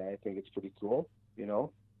fans like that, I think it's pretty cool.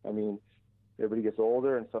 I mean, everybody gets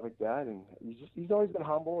older and stuff like that, and he's always been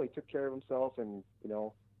humble. He took care of himself, and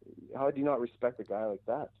how do you not respect a guy like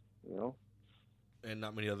that? And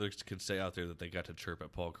not many others can say out there that they got to chirp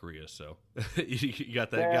at Paul Kariya, so you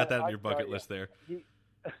got that on your bucket list there. He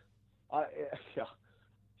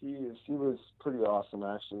was pretty awesome,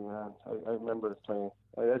 actually, man. I remember playing.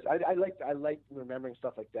 I like remembering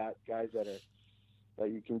stuff like that. Guys that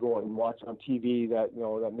you can go and watch on TV that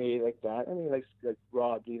that made like that. I mean, like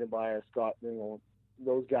Rob Niedermeyer, Scott,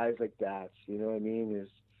 those guys like that. You know what I mean?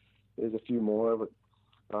 There's a few more, but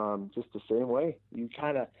just the same way.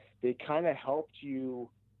 They kind of helped you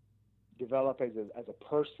develop as a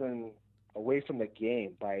person away from the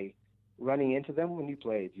game by running into them when you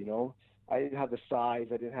played. I didn't have the size,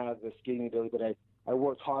 I didn't have the skating ability, but I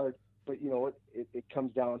worked hard. But it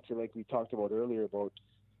comes down to, like we talked about earlier, about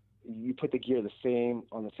you put the gear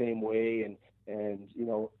on the same way, and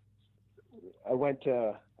I went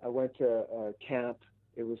to camp.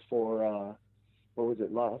 It was for what was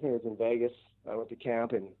it? I think it was in Vegas. I went to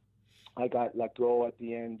camp and I got let go at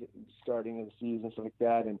the end, starting of the season, stuff like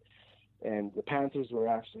that, and the Panthers were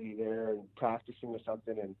actually there and practicing or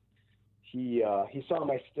something, and he saw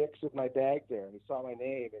my sticks with my bag there, and he saw my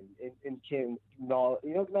name and came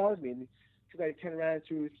acknowledge me, because I kind of ran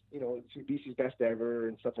through through BC's best ever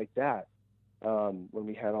and stuff like that, when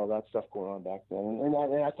we had all that stuff going on back then,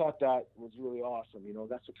 and I thought that was really awesome.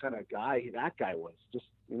 That's what kind of guy that guy was. Just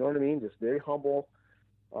what I mean, just very humble,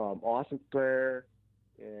 awesome player.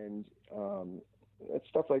 And it's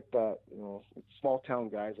stuff like that, it's small town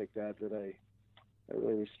guys like that I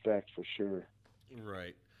really respect for sure.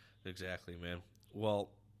 Right, exactly, man.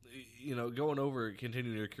 Well,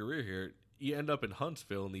 continuing your career here, you end up in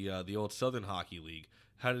Huntsville in the old Southern Hockey League.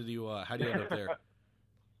 How did you end up there?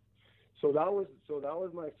 So that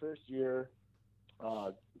was my first year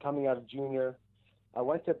coming out of junior. I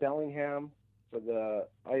went to Bellingham for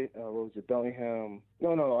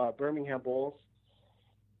Birmingham Bulls.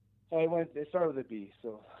 It started with a B,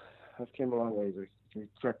 so I've came a long ways. I can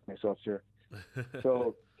correct myself here.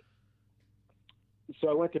 So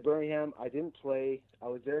I went to Birmingham. I didn't play. I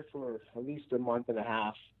was there for at least a month and a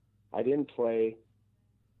half. I didn't play.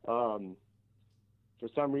 For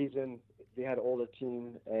some reason, they had an older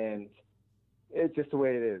team, and it's just the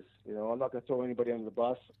way it is. I'm not going to throw anybody under the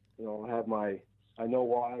bus. I know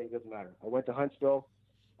why. It doesn't matter. I went to Huntsville.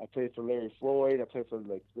 I played for Larry Floyd. I played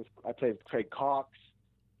with Craig Cox.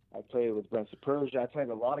 I played with Brent Superja. I played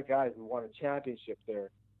with a lot of guys who won a championship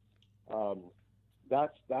there.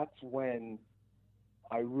 That's when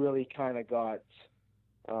I really kind of got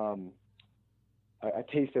a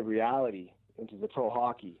taste of reality into the pro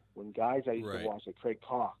hockey. When guys I used to watch, like Craig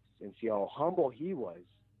Cox, and see how humble he was,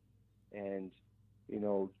 and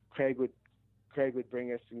Craig would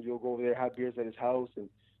bring us, and you'll go over there, have beers at his house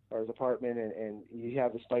or his apartment, and he'd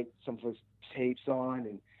have some of his tapes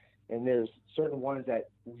on, and there's certain ones that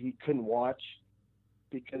we couldn't watch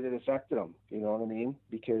because it affected him. You know what I mean?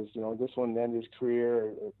 Because this one ended his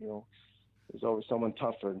career. There's always someone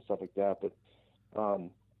tougher and stuff like that. But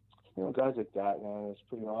guys like that, man, it's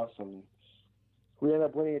pretty awesome. we ended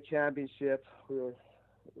up winning a championship. There's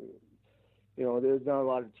not a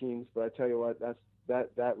lot of teams, but I tell you what,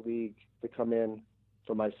 that league to come in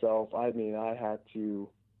for myself. I mean, I had to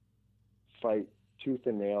fight tooth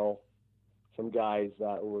and nail some guys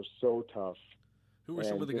that were so tough. Who were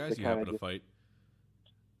some of the guys you happened to fight?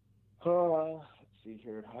 Let's see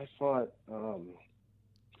here. I fought.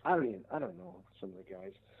 I don't know some of the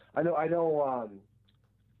guys. I know.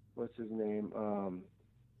 What's his name?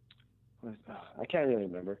 I can't really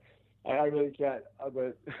remember. I really can't.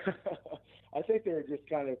 But I think they were just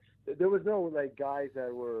kind of. There was no like guys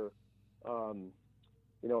that were,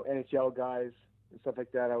 NHL guys and stuff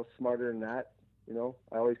like that. I was smarter than that.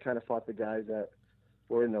 I always kind of fought the guys that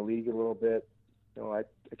were in the league a little bit. I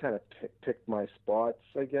kind of picked my spots,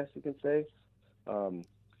 I guess you can say.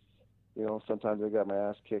 Sometimes I got my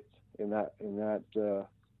ass kicked in that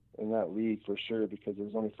league for sure, because there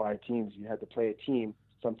was only 5 teams. You had to play a team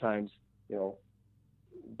sometimes,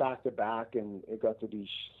 back to back, and it got to be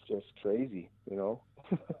just crazy,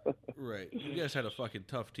 Right. You guys had a fucking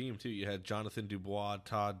tough team too. You had Jonathan Dubois,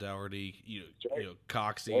 Todd Dougherty,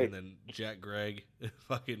 Coxey, and then Jack Gregg.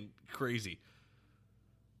 Fucking crazy.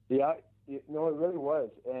 Yeah, it really was.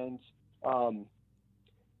 And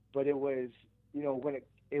but it was, when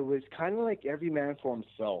it was kind of like every man for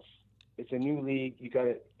himself. It's a new league. You got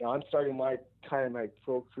it. I'm starting my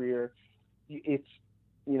pro career. It's,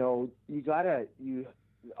 a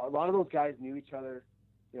lot of those guys knew each other.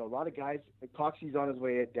 A lot of guys, Coxey's on his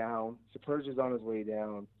way down. Superger's on his way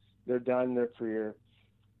down. They're done their career,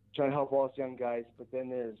 trying to help all us young guys. But then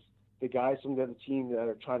there's the guys from the other team that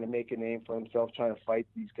are trying to make a name for themselves, trying to fight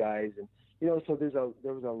these guys. And, so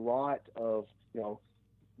there was a lot of,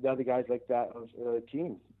 the other guys like that of the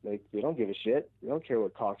team. Like, they don't give a shit. They don't care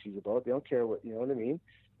what Coxey's about. They don't care what, you know what I mean?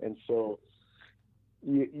 And so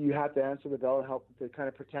you have to answer the bell and help to kind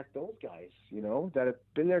of protect those guys, that have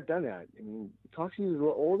been there, done that. I mean, Coxey is a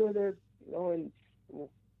little older there, and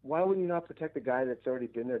why would you not protect the guy that's already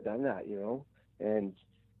been there, done that, And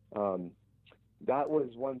that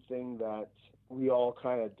was one thing that we all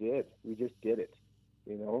kind of did. We just did it,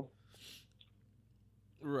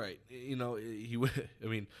 Right. He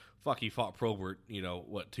fought Probert,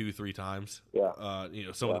 2-3 times. Yeah.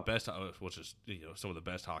 Some of the best, which is, some of the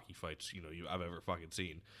best hockey fights, I've ever fucking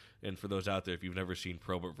seen. And for those out there, if you've never seen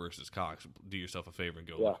Probert versus Cox, do yourself a favor and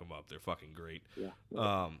go look them up. They're fucking great. Yeah.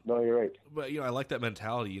 No, you're right. But, I like that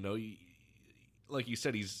mentality, like you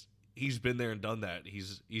said, he's been there and done that.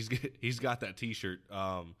 He's got that t-shirt.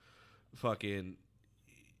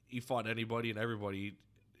 He fought anybody and everybody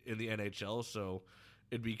in the NHL, so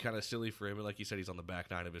it'd be kind of silly for him. And like you said, he's on the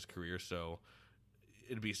back nine of his career, so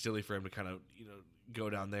it'd be silly for him to kind of, go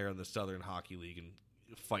down there in the Southern Hockey League and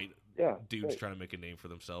fight dudes trying to make a name for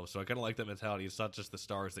themselves. So I kind of like that mentality. It's not just the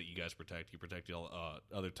stars that you guys protect. You protect all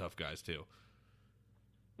other tough guys too.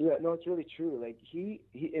 Yeah, no, it's really true. Like he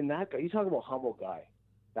and that guy, you talk about humble guy.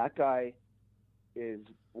 That guy is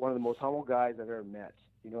one of the most humble guys I've ever met.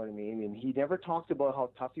 You know what I mean? And he never talked about how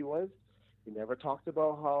tough he was. He never talked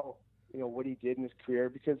about how, what he did in his career,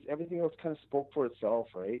 because everything else kind of spoke for itself,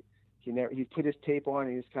 right? He put his tape on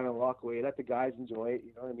and he just kind of walk away, let the guys enjoy it.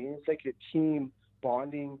 You know what I mean? It's like a team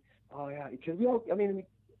bonding. Oh yeah, because we all. I mean,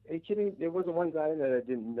 are you kidding? There wasn't one guy that I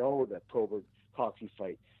didn't know that Probert Coxey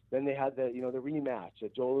fight. Then they had the the rematch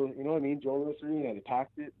at Joe. You know what I mean? Joe Louis Arena. They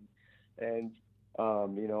packed it, and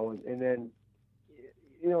and then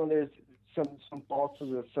there's some faults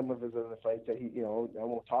of some of his other fights that he I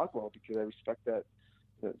won't talk about because I respect that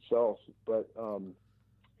itself. But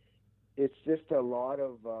it's just a lot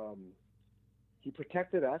of he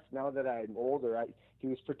protected us. Now that I'm older, he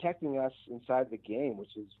was protecting us inside the game,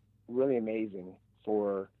 which is really amazing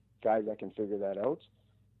for guys that can figure that out.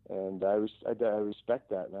 And I respect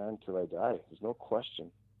that, man, till I die. There's no question.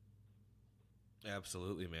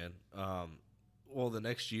 Absolutely, man. Well, the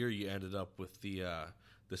next year you ended up with the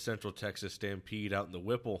Central Texas Stampede out in the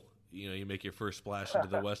Whipple. You make your first splash into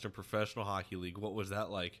the Western Professional Hockey League. What was that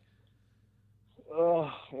like?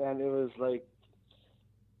 Oh, man, it was like,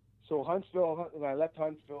 so Huntsville, when I left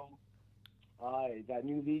Huntsville, that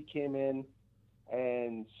new league came in,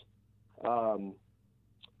 and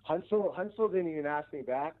Huntsville didn't even ask me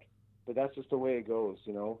back, but that's just the way it goes,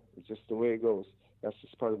 It's just the way it goes. That's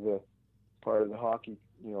just part of the hockey,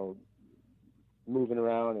 moving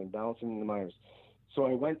around and bouncing in the minors. So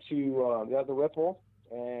I went to the Whipple,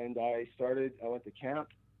 and I went to camp,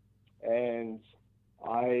 and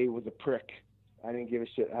I was a prick. I didn't give a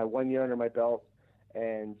shit. I had 1 year under my belt,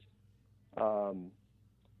 and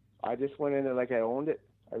I just went in there like I owned it.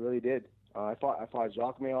 I really did. I fought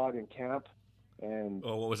Jacques Maillard in camp. And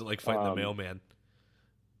what was it like fighting the mailman?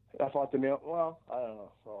 I fought the mail. Well, I don't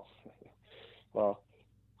know. Well,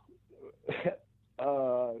 it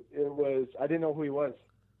was. I didn't know who he was,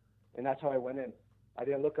 and that's how I went in. I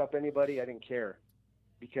didn't look up anybody. I didn't care,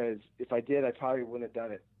 because if I did, I probably wouldn't have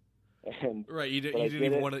done it. And Right, you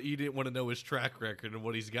didn't want to know his track record and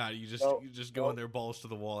what he's got. You just go in there balls to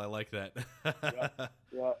the wall. I like that.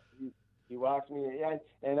 yeah. He whacked me,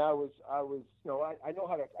 and I was I know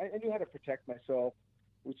how to I knew how to protect myself,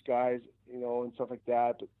 which guys and stuff like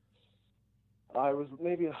that. But I was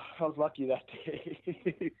lucky that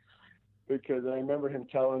day because I remember him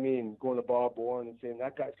telling me and going to Bob Bourne and saying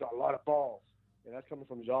that guy's got a lot of balls, and that's coming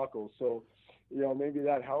from Jocko. So maybe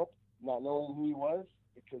that helped, not knowing who he was,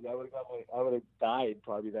 because I would have died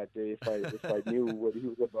probably that day if I knew what he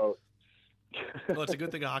was about. Well, it's a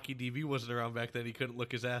good thing Hockey DB wasn't around back then. He couldn't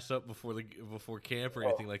look his ass up before camp or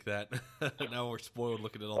anything like that. Now we're spoiled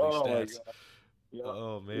looking at all these stats. Yeah.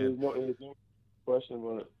 Oh man, there's no question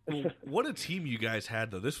about it. What a team you guys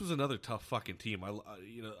had, though. This was another tough fucking team. I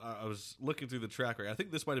was looking through the track record. I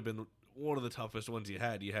think this might have been one of the toughest ones you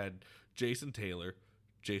had. You had Jason Taylor,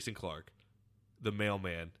 Jason Clark, the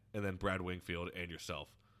Mailman, and then Brad Wingfield and yourself.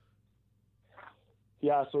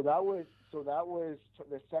 Yeah, so that was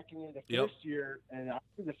the second year. The first year, and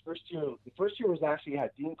after the first year was actually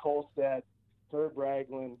had Dean Kolstad, Herb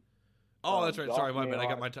Ragland. Oh, that's right. Sorry, my bad. I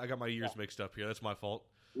got my years mixed up here. That's my fault.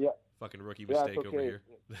 Yeah. Fucking rookie mistake over here.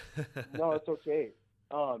 No, it's okay.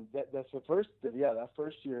 That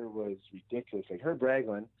first year was ridiculous. Like Herb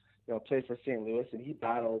Ragland, played for St. Louis, and he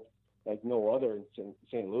battled like no other in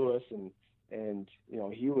St. Louis, and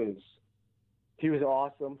he was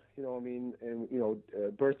awesome. And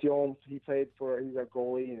Berthiaume, he's our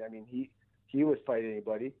goalie, and I mean he would fight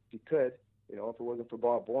anybody if he could. If it wasn't for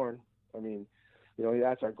Bob Bourne, I mean,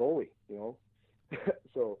 that's our goalie.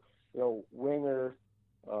 So Winger,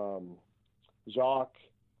 Jacques.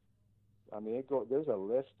 I mean, there's a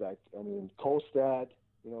list that Kolstad,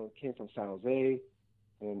 came from San Jose,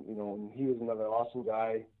 and and he was another awesome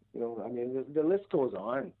guy. I mean, the list goes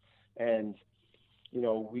on, and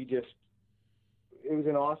it was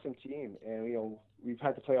an awesome team, and we've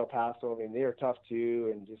had to play El Paso, and they were tough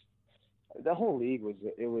too, and just the whole league was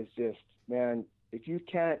just, man. If you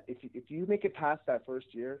make it past that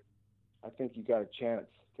first year, I think you got a chance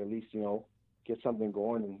to at least get something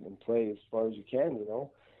going and play as far as you can,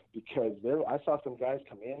 because I saw some guys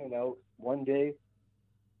come in and out one day,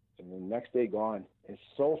 and the next day gone. It's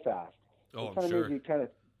so fast. Oh, it kind of makes you kind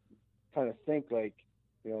of think like,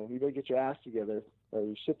 you better get your ass together or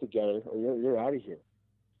your shit together, or you're out of here,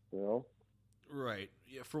 Right.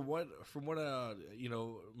 Yeah. From what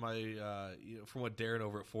Darren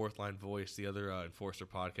over at Fourth Line Voice, the other Enforcer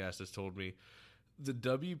podcast, has told me, the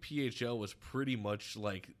WPHL was pretty much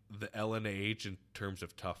like the LNAH in terms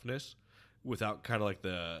of toughness, without kind of like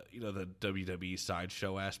the the WWE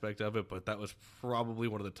sideshow aspect of it. But that was probably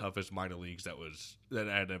one of the toughest minor leagues that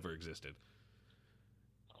had ever existed.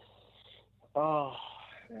 Oh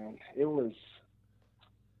man, it was.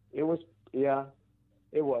 Yeah,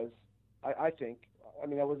 it was. I think. I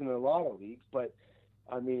mean, I wasn't in a lot of leagues, but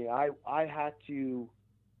I mean, I had to.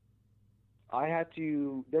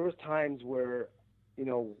 There was times where,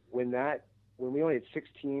 when we only had 6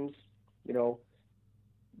 teams,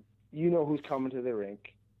 who's coming to the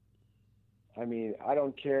rink. I mean, I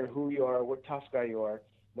don't care who you are, what tough guy you are.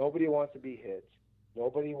 Nobody wants to be hit.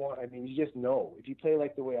 I mean, you just know. If you play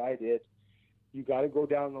like the way I did, you got to go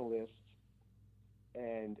down the list.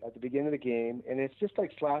 And at the beginning of the game, and it's just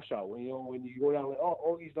like slap shot when you go down,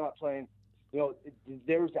 oh, he's not playing.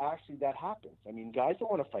 There's actually that happens. I mean, guys don't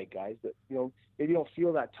want to fight guys that maybe don't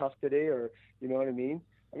feel that tough today, or you know what I mean.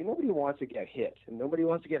 I mean, nobody wants to get hit and nobody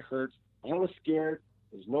wants to get hurt. I was scared.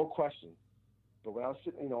 There's no question. But when I was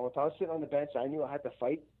sitting, if I was sitting on the bench, I knew I had to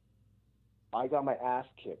fight. I got my ass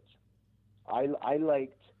kicked. I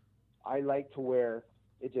liked to where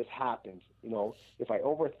it just happened. If I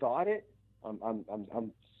overthought it,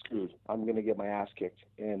 I'm screwed. I'm gonna get my ass kicked,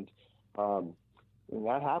 and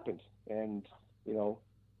that happened. And if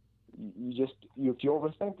you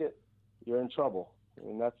overthink it, you're in trouble.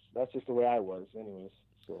 And that's just the way I was, anyways.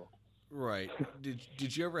 So. Right.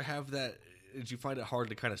 Did you ever have that? Did you find it hard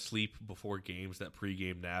to kind of sleep before games, that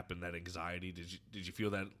pregame nap and that anxiety? Did you feel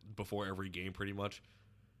that before every game, pretty much?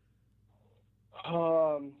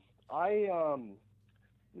 No.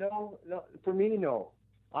 For me, no.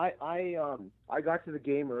 I got to the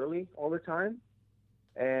game early all the time,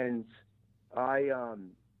 and I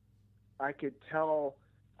could tell.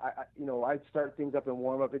 I'd start things up and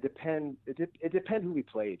warm up. It depend who we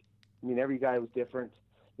played. I mean, every guy was different.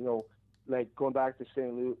 Like going back to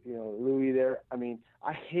St. Louis there. I mean,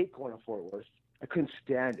 I hate going to Fort Worth. I couldn't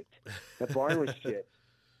stand it. The barn was shit.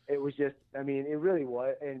 It was just, I mean, it really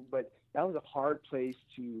was. But that was a hard place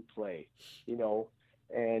to play, you know.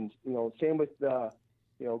 And, you know, same with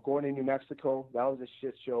going to New Mexico. That was a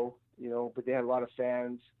shit show, you know, but they had a lot of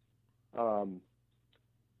fans.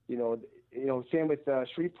 Same with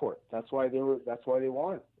Shreveport. That's why they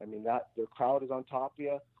won. I mean, their crowd is on top of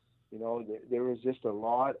you. You know, there was just a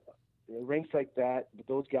lot rinks like that. But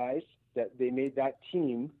those guys that they made that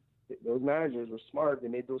team, those managers were smart. They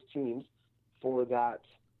made those teams for that,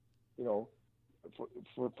 you know,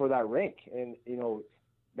 for that rink. And, you know,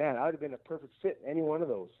 man, I would have been a perfect fit in any one of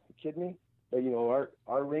those. You kidding me? But, you know,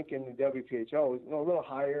 our rink in the WPHL was, you know, a little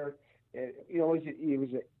higher. And, you know,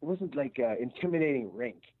 it wasn't like an intimidating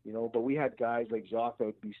rink, you know, but we had guys like Jacques that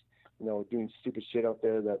would be, you know, doing stupid shit out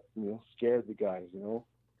there that, you know, scared the guys, you know.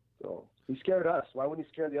 So he scared us. Why wouldn't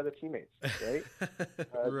he scare the other teammates, right?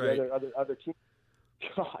 Right. The other team.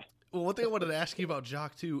 God. Well, one thing I wanted to ask you about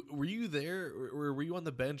Jacques too. Were you there, or were you on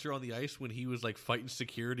the bench or on the ice when he was like fighting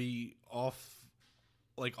security off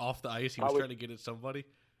the ice? He was trying to get at somebody.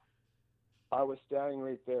 I was standing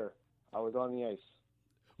right there. I was on the ice.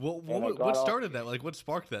 Well, what started that? Like, what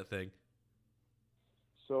sparked that thing?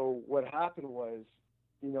 So what happened was,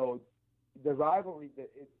 you know, the rivalry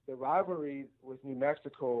with New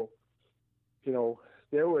Mexico, you know,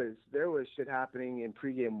 there was shit happening in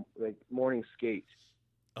pregame, like morning skate.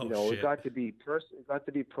 Oh, you know, shit. It got to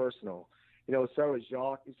be personal. You know, so was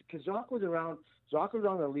Jacques, because Jacques was around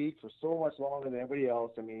the league for so much longer than everybody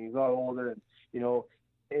else. I mean, he's a lot older, and, you know,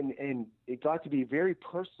 and it got to be very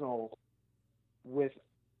personal with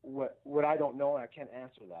what I don't know, and I can't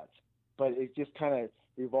answer that. But it just kind of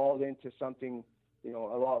evolved into something, you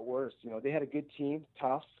know, a lot worse. You know, they had a good team,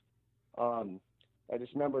 tough. I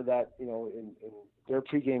just remember that, you know, in their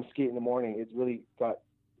pregame skate in the morning, it really got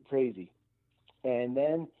crazy. And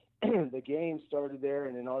then the game started there,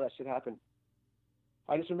 and then all that shit happened.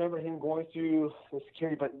 I just remember him going through the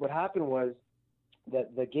security, but what happened was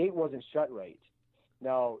that the gate wasn't shut right.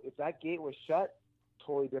 Now, if that gate was shut,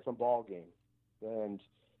 totally different ball game. And,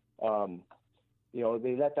 you know,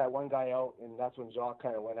 they let that one guy out, and that's when Jacques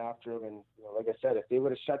kind of went after him. And, you know, like I said, if they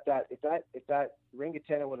would have shut that, if that ring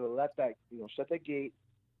attendant would have let that, you know, shut that gate,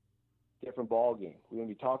 different ball game. We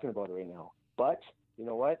wouldn't be talking about it right now. But you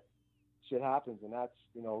know what? Shit happens, and that's,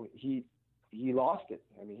 you know, he lost it.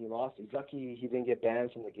 I mean, he lost it. He's lucky he didn't get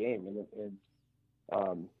banned from the game, and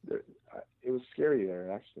it was scary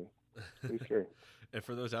there, actually. It was scary. And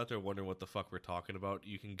for those out there wondering what the fuck we're talking about,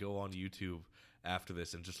 you can go on YouTube after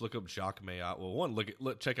this and just look up Jacques Mayotte.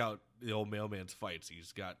 Well, check out the old mailman's fights.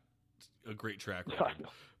 He's got a great track record.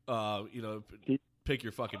 You know, pick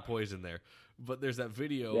your fucking poison there. But there's that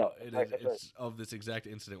video, it's of this exact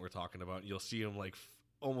incident we're talking about. You'll see him like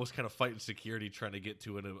almost kind of fighting security, trying to get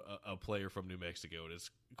to a player from New Mexico. It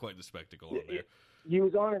is quite the spectacle on there. He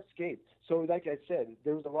was on his skate, so like I said,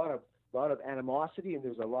 there was a lot of animosity, and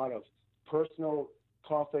there was a lot of personal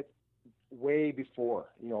conflict way before.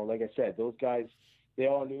 You know, like I said, those guys, they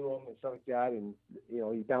all knew him and stuff like that, and, you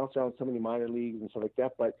know, he bounced around so many minor leagues and stuff like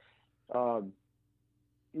that. But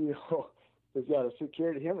you know, the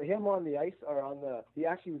security, him on the ice, or he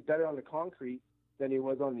actually was better on the concrete than he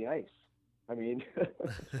was on the ice. I mean,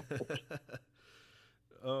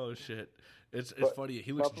 oh shit! It's funny.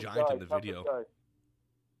 He looks giant in the video.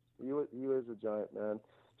 He was a giant, man.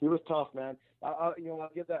 He was tough, man. I'll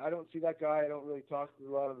get that. I don't see that guy. I don't really talk to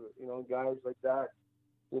a lot of, you know, guys like that.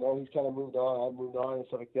 You know, he's kind of moved on. I've moved on and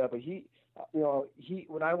stuff like that. But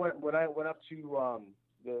when I went up to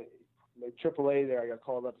the AAA there, I got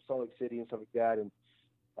called up to Salt Lake City and stuff like that,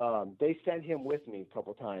 and they sent him with me a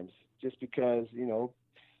couple times just because, you know,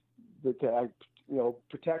 to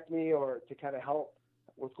protect me, or to kind of help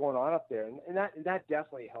what's going on up there, and that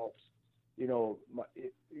definitely helps. You know,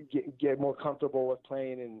 get more comfortable with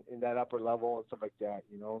playing in that upper level and stuff like that.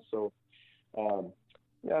 You know, so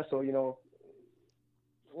so you know,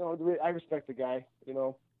 I respect the guy. You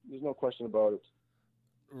know, there's no question about it.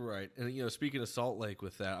 Right, and you know, speaking of Salt Lake,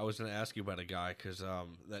 with that, I was going to ask you about a guy, because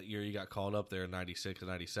that year you got called up there in '96 and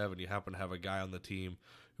 '97. You happen to have a guy on the team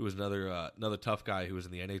who was another tough guy who was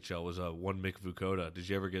in the NHL. Was one Mick Vukoda. Did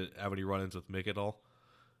you ever have any run-ins with Mick at all?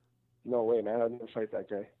 No way, man. I'd never fight that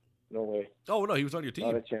guy. No way. Oh no, he was on your team.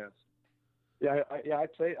 Not a chance. Yeah, I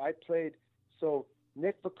played. So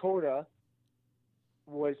Nick Vukoda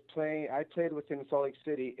was playing. I played with him in Salt Lake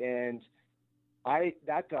City, and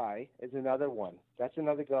that guy is another one. That's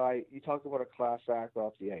another guy. You talk about a class act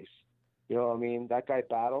off the ice. You know what I mean? That guy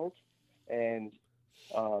battled, and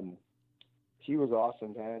he was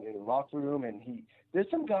awesome, man, in the locker room. And there's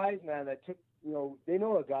some guys, man, that took, you know, they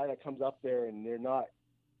know a guy that comes up there, and they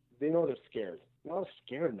know they're scared. I was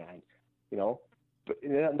scared, man. You know, but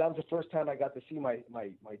that was the first time I got to see my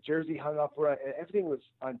jersey hung up right. Everything was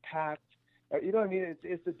unpacked. You know what I mean?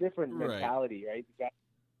 It's a different mentality, right?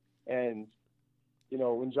 And you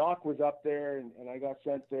know, when Jacques was up there and I got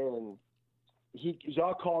sent there, and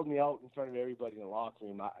Jacques called me out in front of everybody in the locker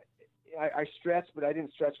room. I stretched, but I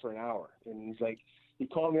didn't stretch for an hour. And he's like, he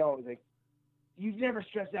called me out. He's like, "You've never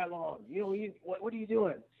stretched that long. You know, what are you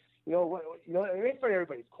doing? You know what? You know, in front of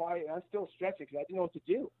everybody's quiet. And I'm still stretching because I didn't know what to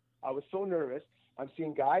do. I was so nervous. I'm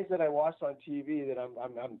seeing guys that I watched on TV that I'm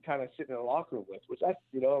kind of sitting in the locker room with, which it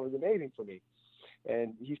was amazing for me.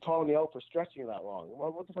 And he's calling me out for stretching that long.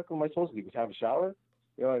 Well, what the fuck am I supposed to do? Just have a shower?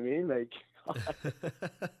 You know what I mean? Like,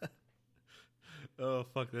 oh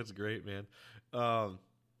fuck, that's great, man. Well,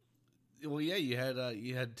 yeah, you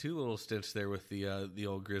had two little stints there with the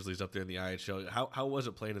old Grizzlies up there in the IHL. How was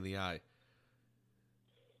it playing in the I?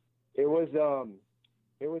 It was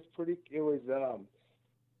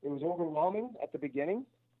overwhelming at the beginning,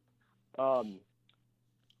 but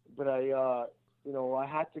I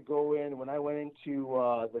had to go in when I went into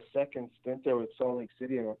the second stint there with Salt Lake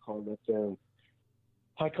City, I called it.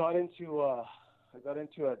 I got into a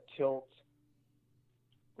tilt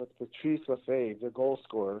with Patrice Lefebvre, the goal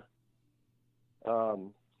scorer.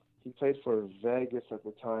 He played for Vegas at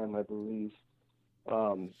the time, I believe.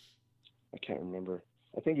 I can't remember.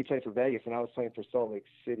 I think he played for Vegas, and I was playing for Salt Lake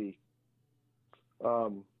City.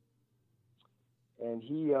 And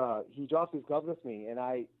he dropped his gloves with me, and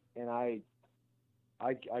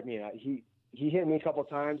he hit me a couple of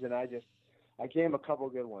times, and I gave him a couple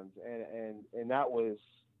of good ones, and that was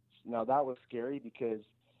scary because,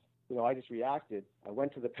 you know, I just reacted. I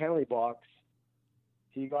went to the penalty box.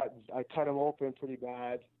 I cut him open pretty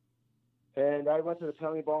bad, and I went to the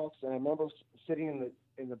penalty box, and I remember sitting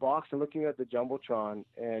in the box and looking at the jumbotron,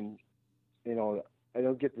 and you know, I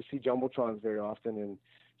don't get to see jumbotrons very often, and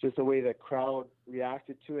just the way the crowd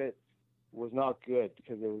reacted to it was not good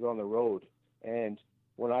because it was on the road. And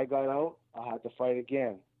when I got out, I had to fight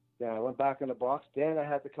again. Then I went back in the box. Then I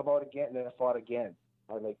had to come out again, and then I fought again.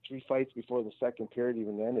 I had like 3 fights before the second period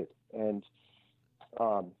even ended. And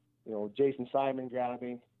you know, Jason Simon grabbed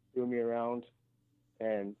me, threw me around,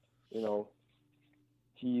 and you know,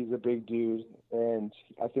 he's a big dude, and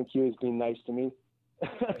I think he was being nice to me.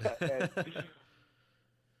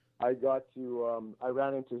 And I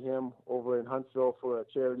ran into him over in Huntsville for a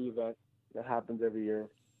charity event that happens every year.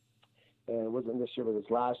 And it wasn't this year, but it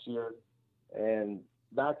was last year. And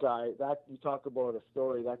that guy, you talk about a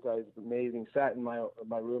story, that guy's amazing. Sat in my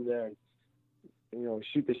room there and, you know,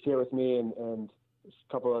 shoot the shit with me and a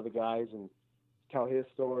couple other guys and tell his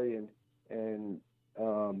story and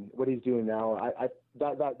what he's doing now.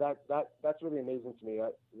 That's really amazing to me.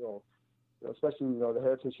 Especially, you know, the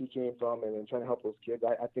heritage he came from and trying to help those kids.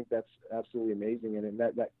 I think that's absolutely amazing. And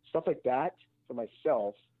that stuff like that for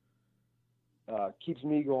myself keeps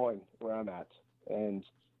me going where I'm at. And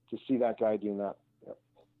to see that guy doing that. Yep.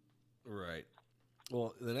 Right.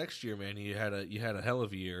 Well, the next year, man, you had a hell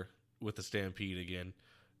of a year with the Stampede again.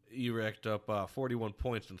 You racked up 41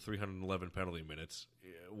 points in 311 penalty minutes.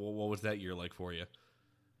 What was that year like for you?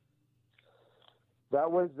 That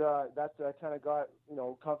was I kind of got, you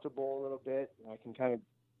know, comfortable a little bit. I can kind of,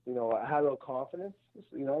 you know, I had a little confidence,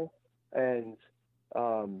 you know, and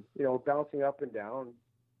you know, bouncing up and down,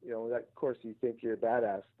 you know, that of course you think you're a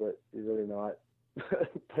badass, but you're really not.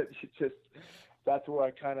 But that's where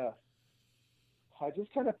I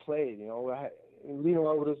just kind of played, you know. Lino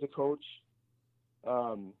Elwood was the coach,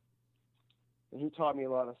 and he taught me a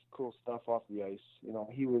lot of cool stuff off the ice. You know,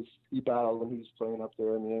 he battled when he was playing up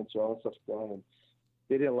there in the NHL and stuff like that, and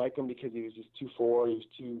they didn't like him because he was just 2'4". He was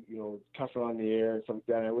too, you know, tougher on the air and stuff like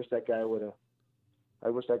that. And I wish that guy would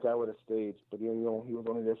have stayed. But, you know, he was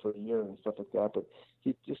only there for a year and stuff like that. But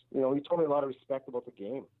he just, you know, he told me a lot of respect about the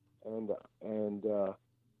game. And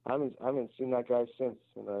I haven't seen that guy since.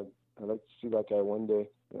 And I'd like to see that guy one day.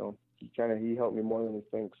 You know, he helped me more than he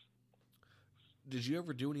thinks. Did you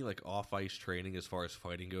ever do any like off ice training as far as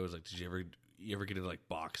fighting goes? Like, did you ever get into like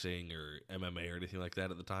boxing or MMA or anything like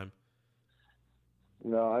that at the time?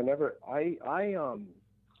 No, I never. I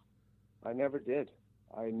never did.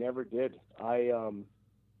 I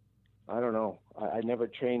don't know. I never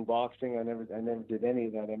trained boxing. I never did any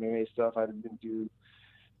of that MMA stuff. I didn't do.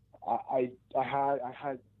 I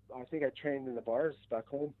think I trained in the bars back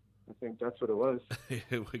home. I think that's what it was.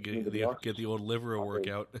 get the old liver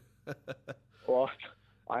workout. Well,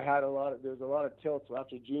 there was a lot of tilts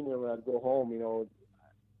after junior when I'd go home. You know,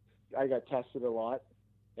 I got tested a lot,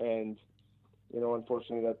 and you know,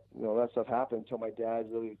 unfortunately, that stuff happened until my dad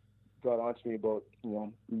really got onto me about, you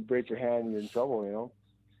know, you break your hand, you're in trouble. You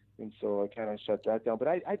and so I kind of shut that down. But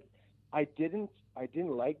I didn't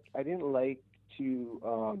like to.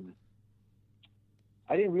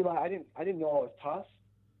 I didn't realize I didn't know I was tough,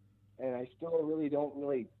 and I still really don't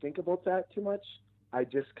really think about that too much. I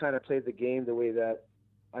just kind of played the game the way that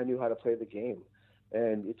I knew how to play the game.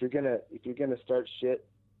 And if you're gonna start shit,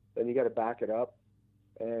 then you got to back it up.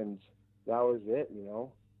 And that was it, you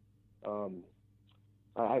know.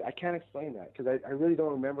 I can't explain that because I really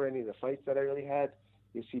don't remember any of the fights that I really had.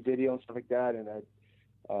 You see video and stuff like that, and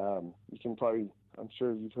you can probably, I'm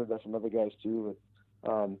sure you've heard that from other guys too.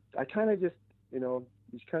 But I kind of just, you know,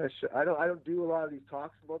 I don't do a lot of these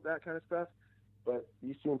talks about that kind of stuff. But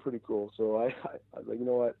you seem pretty cool, so I was like, you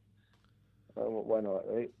know what? Why not,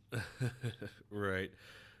 right? Right.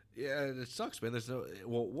 Yeah, it sucks, man.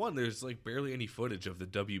 There's like barely any footage of the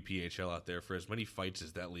WPHL out there. For as many fights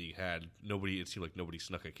as that league had, it seemed like nobody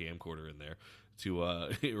snuck a camcorder in there to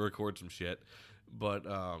record some shit. But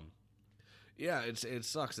yeah, it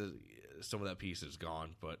sucks that some of that piece is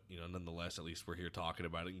gone. But you know, nonetheless, at least we're here talking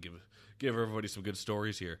about it and give everybody some good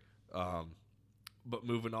stories here. But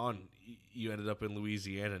moving on, you ended up in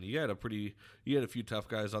Louisiana, and you had a few tough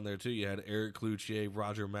guys on there too. You had Eric Cloutier,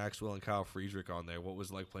 Roger Maxwell, and Kyle Friedrich on there. What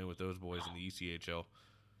was it like playing with those boys in the ECHL?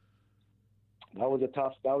 That was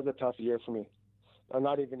a tough year for me.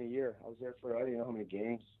 Not even a year. I was there for I don't even know how many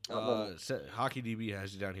games. Hockey DB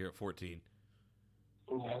has you down here at 14.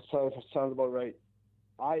 Yeah, that sounds about right.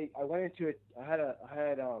 I went into it. I had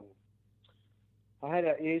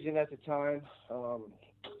an agent at the time.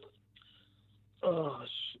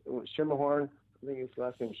 Shimmerhorn, I think his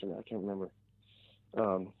last name is Shimmer. I can't remember.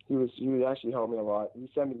 He was actually helped me a lot. He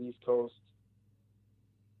sent me to the East Coast,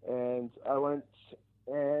 and I went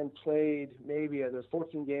and played there's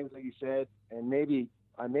 14 games like you said, and I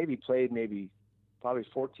played probably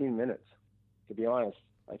 14 minutes. To be honest,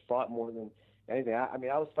 I fought more than anything. I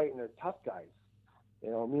was fighting the tough guys. You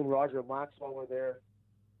know, me and Roger Maxwell were there,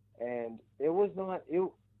 and it was not it.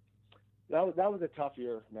 That was a tough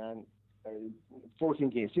year, man.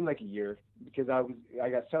 14 games seemed like a year because I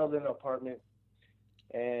got settled in an apartment,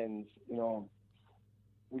 and you know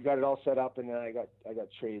we got it all set up, and then I got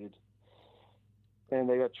traded,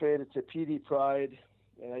 and I got traded to PD Pride,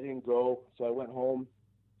 and I didn't go, so I went home,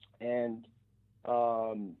 and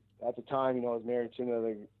at the time, you know, I was married to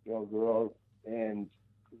another girl, and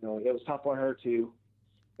you know it was tough on her too,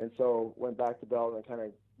 and so went back to Bell, and I kind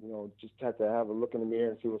of just had to have a look in the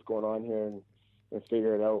mirror and see what's going on here and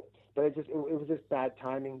figure it out. But it was just bad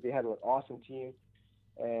timing. They had an awesome team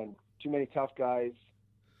and too many tough guys.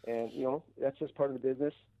 And, you know, that's just part of the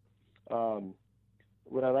business.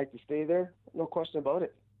 Would I like to stay there? No question about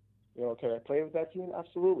it. You know, can I play with that team?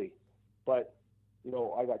 Absolutely. But, you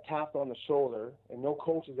know, I got tapped on the shoulder, and no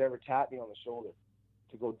coach has ever tapped me on the shoulder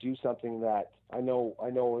to go do something that I know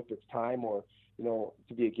if it's time or, you know,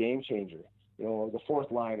 to be a game changer. You know, the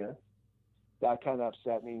fourth liner. That kind of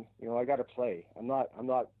upset me. You know, I got to play. I'm not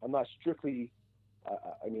strictly.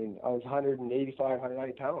 I was 185,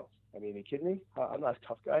 190 pounds. I mean, are you kidding me? I'm not a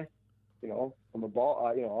tough guy. You know, I'm a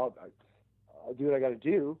ball. You know, I'll do what I got to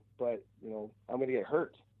do, but you know, I'm gonna get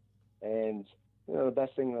hurt. And you know, the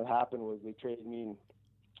best thing that happened was they traded me,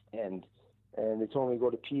 and they told me to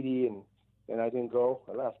go to PD, and I didn't go.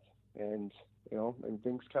 I left, and you know, and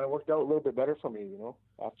things kind of worked out a little bit better for me. You know,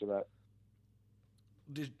 after that.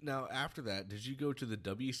 Now, after that, did you go to the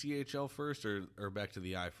WCHL first or back to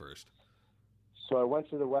the I first? So I went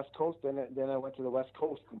to the West Coast, then I went to the West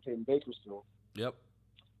Coast and played in Bakersfield. Yep.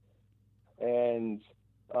 And,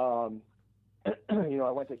 you know,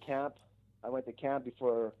 I went to camp.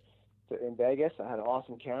 In Vegas. I had an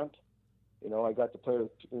awesome camp. You know, I got to play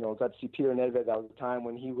with, you know, got to see Peter Nedved. That was the time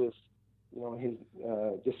when he was, you know, his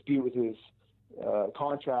dispute with his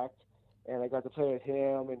contract. And I got to play with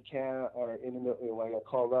him in camp, or in the middle when I got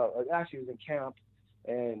called out. Actually, it was in camp,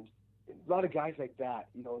 and a lot of guys like that.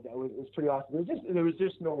 You know, it was pretty awesome. There was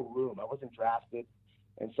just no room. I wasn't drafted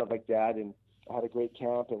and stuff like that. And I had a great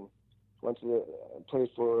camp and went to the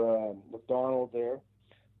place for McDonald there,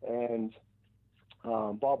 and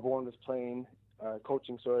Bob Bourne was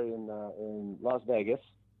coaching in Las Vegas.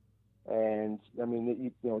 And I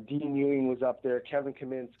mean, you know, Dean Ewing was up there, Kevin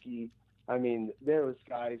Kaminsky. I mean, there was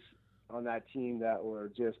guys on that team that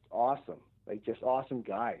were just awesome, like just awesome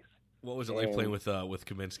guys. What was it like playing with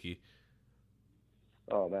Kaminsky?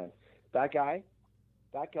 Oh man, that guy,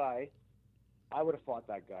 I would have fought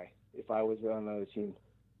that guy if I was on another team.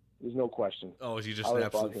 There's no question. Oh, is he just an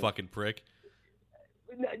absolute fucking prick?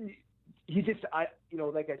 He just, you know,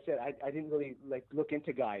 like I said, I didn't really like look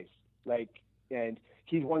into guys, and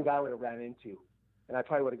he's one guy I would have ran into, and I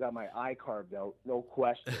probably would have got my eye carved out, no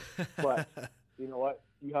question. But you know what?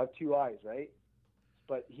 you have two eyes, right?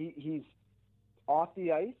 But he's off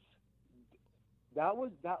the ice.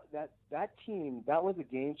 That team. That was a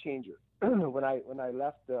game changer when I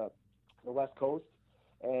left the West Coast,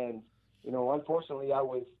 and unfortunately I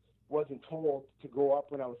wasn't told to go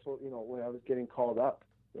up when I was getting called up.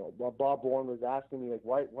 Bob Bourne was asking me, like,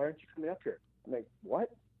 why aren't you coming up here? I'm like, what?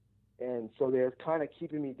 And so they're kind of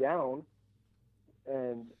keeping me down,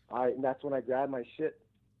 and that's when I grabbed my shit.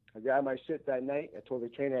 I grabbed my shit that night. I told the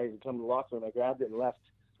trainer I would come to the locker room. I grabbed it and left.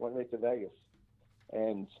 Went right to Vegas.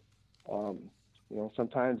 And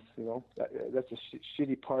sometimes that's a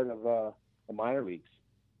shitty part of the minor leagues.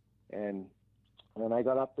 And when I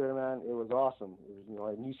got up there, man, it was awesome. It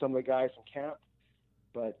was, I knew some of the guys from camp,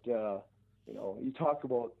 but you talk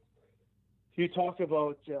about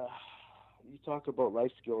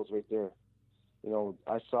life skills right there.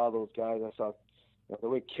 I saw those guys. I saw the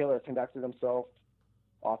way Killer conducted himself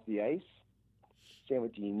off the ice. Same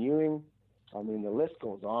with Dean Ewing. I mean, the list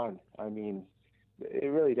goes on. I mean,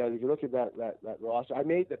 it really does. If you look at that roster, I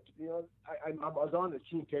made I was on the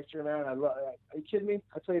team picture, man. Are you kidding me?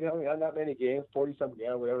 I played not many games, 40-something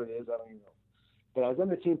games, whatever it is. I don't even know. But I was on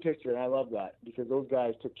the team picture, and I love that because those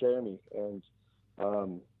guys took care of me. And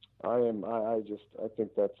I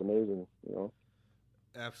think that's amazing.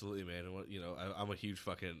 Absolutely, man. I'm a huge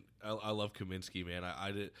fucking. I love Kaminsky, man.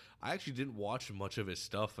 I actually didn't watch much of his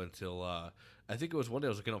stuff until I think it was one day I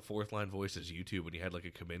was looking on Fourth Line Voices YouTube, and he had like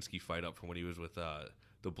a Kaminsky fight up from when he was with the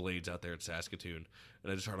Blades out there in Saskatoon,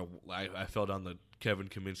 and I just I fell down the Kevin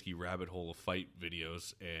Kaminsky rabbit hole of fight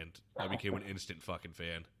videos, and I became an instant fucking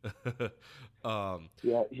fan.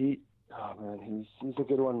 Yeah, he's a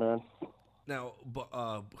good one, man. Now,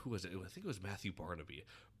 who was it? I think it was Matthew Barnaby.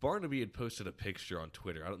 Barnaby had posted a picture on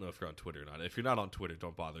Twitter. I don't know if you're on Twitter or not. If you're not on Twitter,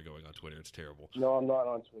 don't bother going on Twitter. It's terrible. No, I'm not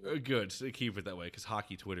on Twitter. Good. So keep it that way because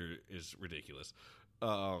hockey Twitter is ridiculous.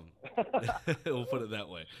 We'll put it that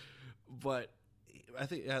way. But I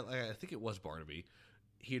think it was Barnaby.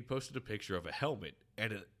 He had posted a picture of a helmet,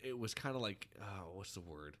 and it was kind of like, what's the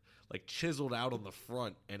word? Like chiseled out on the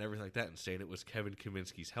front and everything like that, and saying it was Kevin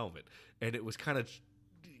Kaminsky's helmet. And it was kind of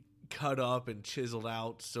cut up and chiseled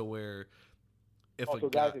out so where if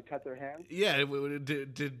guys would cut their hands. Yeah,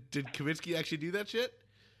 did Kaminsky actually do that shit?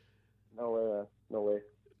 No way.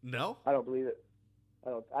 No, I don't believe it.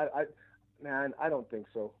 I don't think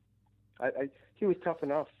so. He was tough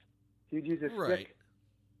enough. He'd use his stick.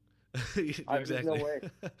 Exactly. There's no way.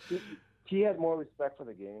 He had more respect for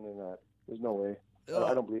the game than that. There's no way.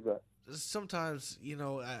 I don't believe that. Sometimes,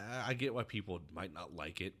 I get why people might not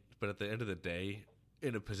like it, but at the end of the day,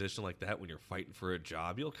 in a position like that, when you're fighting for a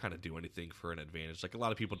job, you'll kind of do anything for an advantage. Like a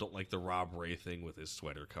lot of people don't like the Rob Ray thing with his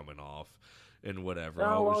sweater coming off and whatever.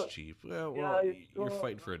 It's cheap. You're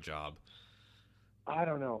fighting for a job. I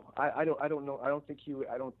don't know. I don't know. I don't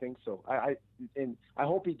think so. I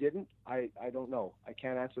hope he didn't. I don't know. I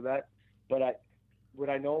can't answer that. But would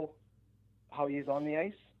I know how he is on the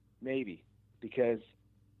ice? Maybe, because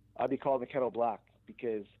I'd be called the kettle black.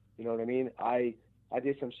 Because you know what I mean. I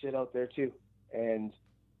did some shit out there too. And,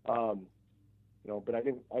 but I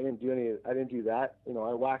didn't do that.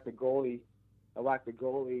 I whacked the goalie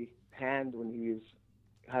hand when he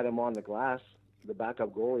had him on the glass, the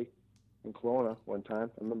backup goalie in Kelowna one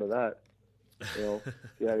time. I remember that. Yeah,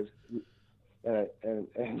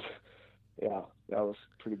 that was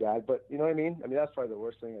pretty bad. But you know what I mean? I mean, that's probably the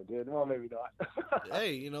worst thing I did. Well, maybe not.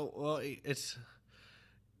 Hey,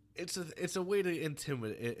 it's a way to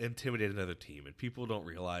intimidate another team, and people don't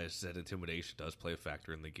realize that intimidation does play a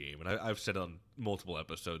factor in the game. And I've said on multiple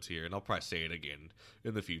episodes here, and I'll probably say it again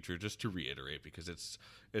in the future just to reiterate, because it's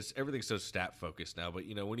everything's so stat focused now. But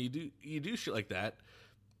when you do shit like that,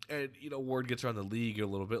 and word gets around the league a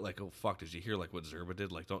little bit, like, oh fuck, did you hear like what Zurba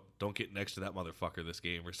did? Like, don't get next to that motherfucker this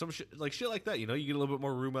game, or some shit like that. You get a little bit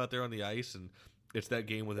more room out there on the ice, and it's that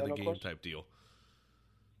game within a game type deal.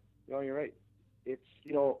 You're right. It's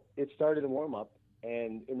it started in warm up,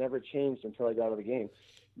 and it never changed until I got out of the game.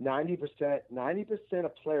 90%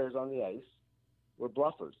 of players on the ice were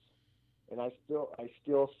bluffers, and I still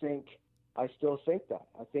think that.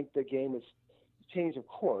 I think the game has changed, of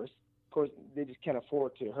course. Of course, they just can't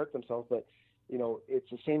afford to hurt themselves, but it's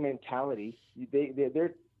the same mentality. They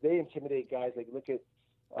intimidate guys. Like, look at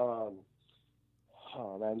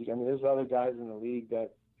there's other guys in the league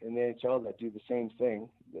that in the NHL that do the same thing.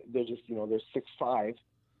 They're just they're 6'5",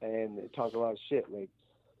 and they talk a lot of shit. Like,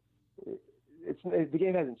 the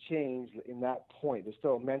game hasn't changed in that point. There's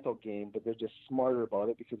still a mental game, but they're just smarter about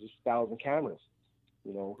it because there's 1,000 cameras.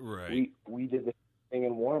 Right. We did the thing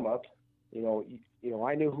in warm up.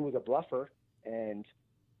 I knew who was a bluffer,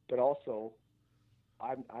 but also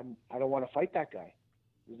I don't want to fight that guy.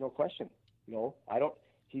 There's no question. I don't.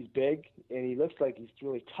 He's big and he looks like he's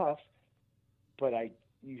really tough, but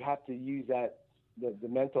you have to use that the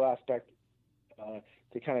mental aspect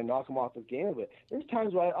to kind of knock him off his game a bit. There's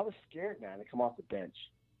times where I was scared, man, to come off the bench.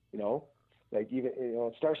 Like even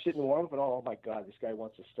start shitting warm up and oh my God, this guy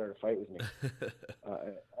wants to start a fight with me.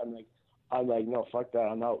 I'm like, no, fuck that.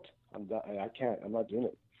 I'm out. I'm done. I can't. I'm not doing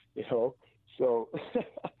it. So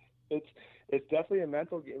it's definitely a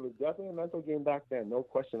mental game. It was definitely a mental game back then, no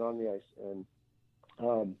question on the ice. And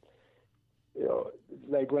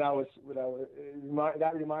like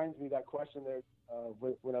that reminds me, that question there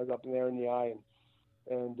when I was up in there in the eye,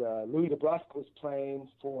 and Louis DeBrusque was playing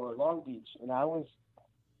for Long Beach, and I was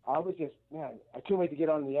just, man, I couldn't wait to get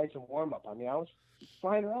on the ice and warm up. I mean, I was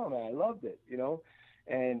flying around, man. I loved it,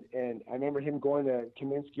 And I remember him going to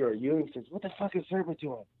Kaminsky or Ewing, says, "What the fuck is Zurba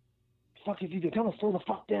doing? The fuck is he doing? Tell him to slow the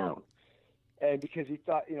fuck down." And because he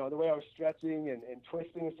thought, the way I was stretching and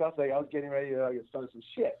twisting and stuff, like I was getting ready to start some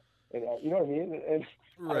shit. And you know what I mean? And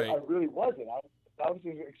right. I really wasn't. I was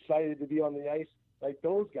just excited to be on the ice like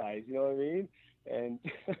those guys. You know what I mean? And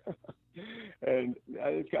and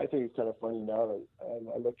I think it's kind of funny now that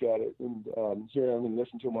I look at it and hear him and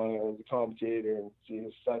listen to him as a commentator and see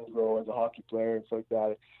his son grow as a hockey player and stuff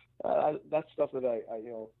like that. That's stuff that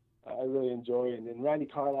I really enjoy. And then Randy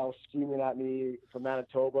Carlisle screaming at me from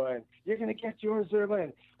Manitoba, and "You're gonna get yours, Zurba."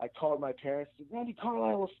 And I called my parents. Randy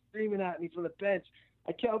Carlisle was screaming at me from the bench.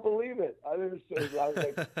 I can't believe it. I was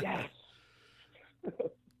like, yes.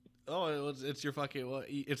 Oh, it's your fucking. Well,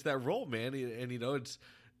 it's that role, man, and it's.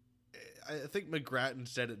 I think McGrattan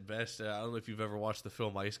said it best. I don't know if you've ever watched the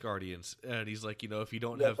film Ice Guardians, and he's like, if you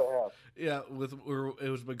don't have, it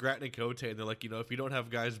was McGrattan and Cote, and they're like, if you don't have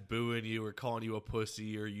guys booing you or calling you a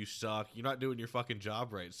pussy or you suck, you're not doing your fucking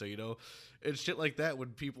job right. So it's shit like that when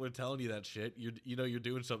people are telling you that shit. You're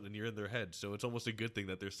doing something, you're in their head. So it's almost a good thing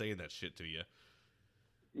that they're saying that shit to you.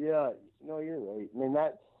 Yeah, no, you're right. I mean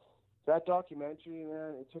that documentary,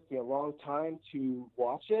 man, it took me a long time to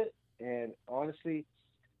watch it, and honestly,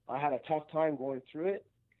 I had a tough time going through it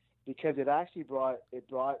because it actually brought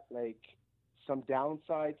like some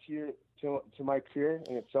downside to my career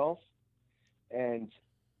in itself, and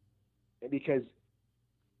because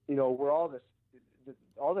we're all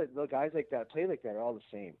the guys like that play like that are all the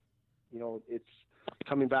same. It's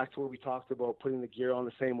coming back to what we talked about, putting the gear on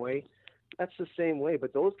the same way. That's the same way,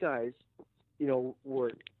 but those guys,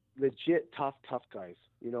 were legit tough guys.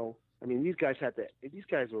 I mean, these guys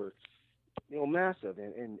were, massive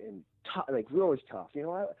and tough, like really tough.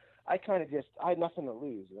 I kind of I had nothing to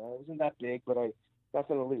lose. I wasn't that big, but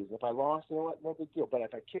nothing to lose. If I lost, no big deal. But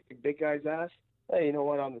if I kicked the big guy's ass, hey, you know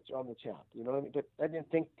what, I'm the champ. You know what I mean? But I didn't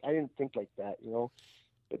think like that.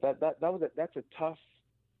 But that's a tough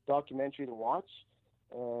documentary to watch,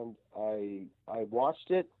 and I watched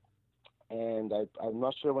it, and I'm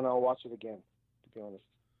not sure when I'll watch it again, to be honest.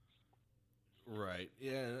 Right.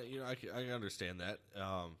 Yeah. I understand that.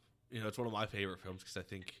 It's one of my favorite films because I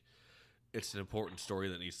think it's an important story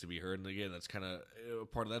that needs to be heard. And again, that's kind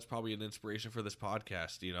of part of that's probably an inspiration for this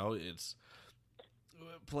podcast. It's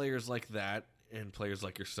players like that and players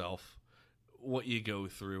like yourself, what you go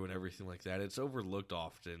through and everything like that. It's overlooked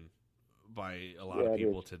often by a lot of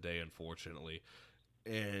people today, unfortunately.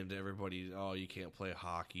 And everybody, oh, you can't play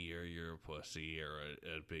hockey, or you're a pussy, or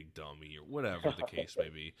a big dummy, or whatever the case may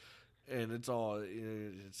be. And it's all,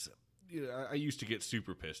 I used to get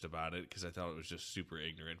super pissed about it because I thought it was just super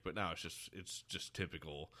ignorant, but now it's just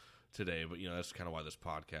typical today. But that's kind of why this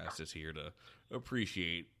podcast is here, to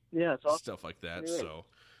appreciate stuff like that. So,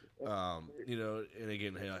 and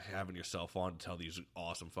again, having yourself on to tell these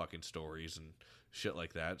awesome fucking stories and shit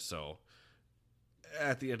like that. So,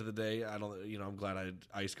 at the end of the day, I don't, I'm glad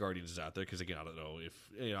Ice Guardians is out there because again, I don't know if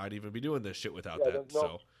I'd even be doing this shit without that.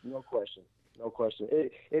 No question. No question.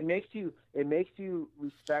 It makes you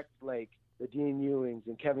respect like the Dean Ewings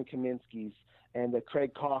and Kevin Kaminsky's and the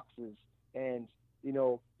Craig Coxes, and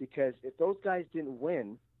because if those guys didn't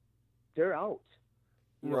win, they're out.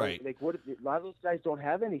 Right. Like a lot of those guys don't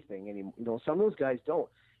have anything anymore. Some of those guys don't,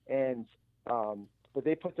 and but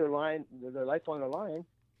they put their life on the line,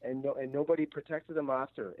 and nobody protected them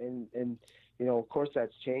after, and of course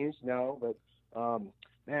that's changed now, but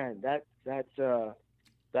man, that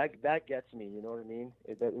gets me, you know what I mean?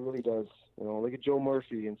 That really does. Look at Joe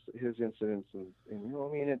Murphy and his incidents, and you know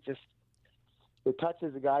what I mean? It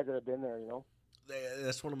touches the guys that have been there,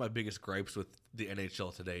 That's one of my biggest gripes with the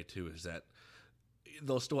NHL today, too, is that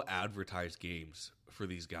they'll still advertise games for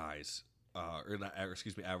these guys,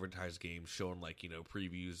 advertise games showing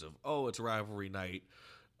previews of, oh, it's rivalry night.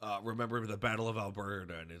 Remember the Battle of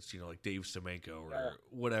Alberta, and it's like Dave Semenko or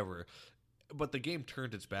whatever. But the game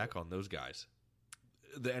turned its back on those guys.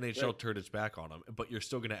 The NHL turned its back on them, but you're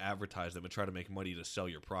still going to advertise them and try to make money to sell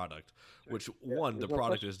your product, which, the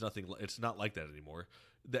product is nothing. It's not like that anymore.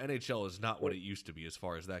 The NHL is not what it used to be as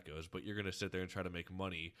far as that goes, but you're going to sit there and try to make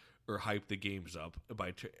money or hype the games up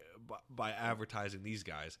by advertising these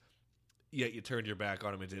guys, yet you turned your back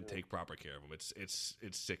on them and didn't take proper care of them. It's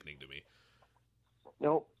sickening to me.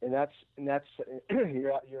 No, and that's you're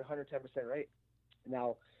 110% right.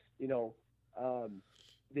 Now,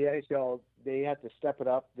 the NHL, they had to step it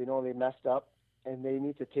up. They know they messed up, and they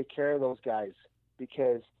need to take care of those guys,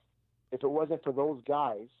 because if it wasn't for those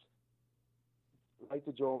guys, like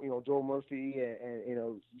the Joel Murphy,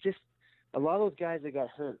 and just a lot of those guys that got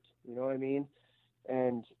hurt. You know what I mean?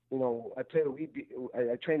 And I trained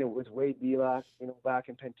with Wade Belak, back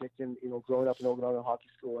in Penticton, growing up in Okanagan Hockey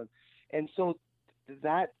School, and so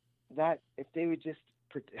that if they would just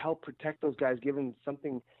help protect those guys, give them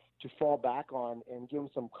something to fall back on and give them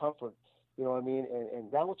some comfort, you know what I mean?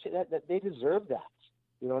 And that will that they deserve that.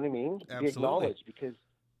 You know what I mean? Absolutely. Be acknowledged, because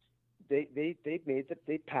they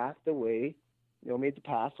paved the way, made the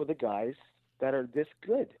path for the guys that are this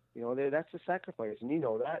good. That's a sacrifice, and you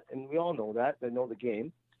know that, and we all know that. They know the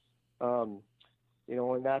game, and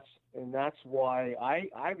that's why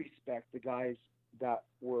I respect the guys that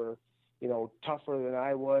were, tougher than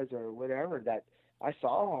I was or whatever. That I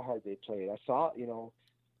saw how hard they played. I saw,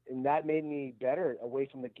 and that made me better away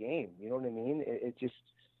from the game. You know what I mean? It just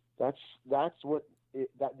that's what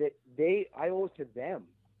I owe it to them.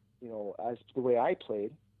 As the way I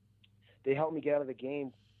played, they helped me get out of the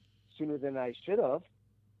game sooner than I should have,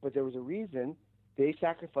 but there was a reason. They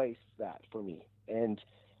sacrificed that for me, and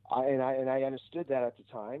I understood that at the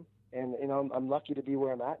time, and I'm lucky to be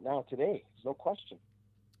where I'm at now today. There's no question.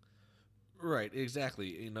 Right,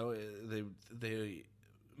 exactly. They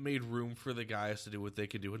made room for the guys to do what they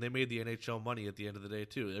could do, and they made the NHL money at the end of the day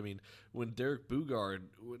too. I mean, when Derek Bugard,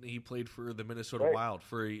 when he played for the Minnesota Wild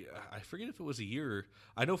I forget if it was a year.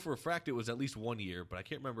 I know for a fact it was at least 1 year, but I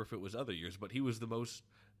can't remember if it was other years. But he was the most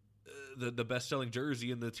the best-selling jersey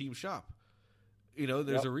in the team shop.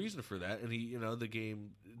 There's a reason for that, and the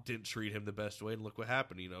game didn't treat him the best way, and look what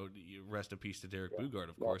happened. Rest in peace to Derek Bugard,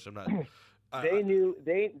 of course. I'm not. They knew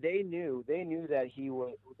that he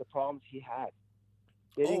was the problems he had.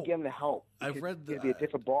 They didn't give him the help. I've read it'd be a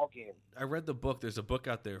different ball game. I read the book. There's a book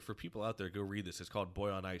out there for people out there. Go read this. It's called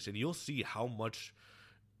Boy on Ice, and you'll see how much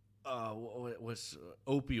was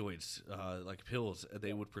opioids, like pills,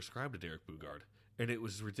 they would prescribe to Derek Bugard, and it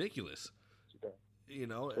was ridiculous.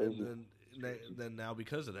 And then now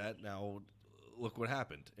because of that, now look what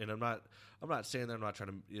happened. And I'm not saying that I'm not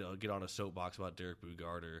trying to get on a soapbox about Derek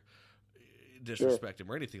Bugard or disrespect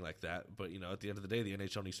him or anything like that. But at the end of the day, the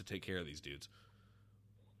NHL needs to take care of these dudes.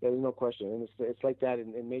 Yeah, there's no question, and it's like that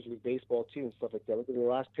in Major League Baseball too, and stuff like that. Look at the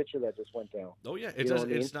last pitcher that just went down. Oh yeah,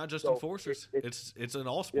 it's not just enforcers; it's in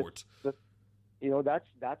all sports. That's one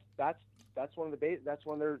of that's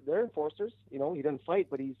one of their enforcers. He doesn't fight,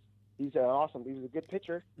 but he's awesome. He was a good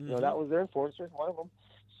pitcher. Mm-hmm. That was their enforcer, one of them.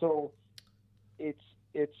 So it's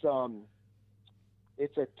a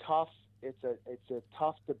tough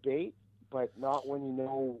debate, but not when you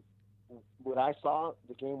know what I saw.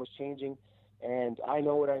 The game was changing. And I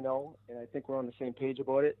know what I know, and I think we're on the same page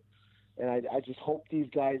about it. And I just hope these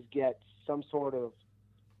guys get some sort of,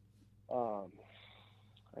 I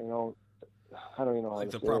don't even know how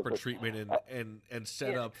like to the say proper it, treatment and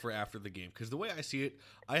set up for after the game. Because the way I see it,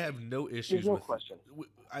 I have no issues question.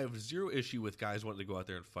 I have zero issue with guys wanting to go out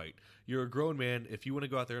there and fight. You're a grown man. If you want to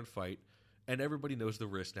go out there and fight, and everybody knows the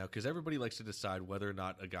risk now, because everybody likes to decide whether or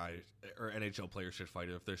not a guy or NHL player should fight,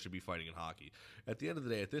 or if there should be fighting in hockey. At the end of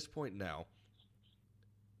the day, at this point now,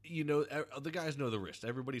 the guys know the risk.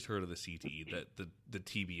 Everybody's heard of the CTE, the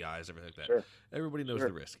TBIs, everything like that. Sure. Everybody knows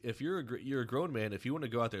the risk. If you're a grown man, if you want to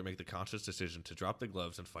go out there and make the conscious decision to drop the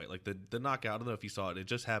gloves and fight, like the knockout, I don't know if you saw it. It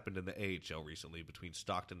just happened in the AHL recently between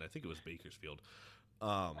Stockton, I think it was Bakersfield.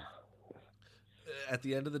 At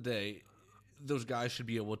the end of the day, those guys should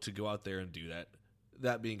be able to go out there and do that.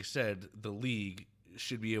 That being said, the league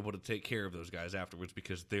should be able to take care of those guys afterwards,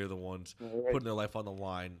 because they're the ones putting their life on the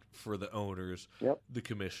line for the owners, the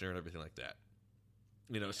commissioner, and everything like that.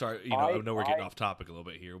 Sorry, I know we're getting off topic a little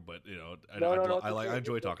bit here, but I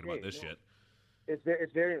enjoy talking about this shit. It's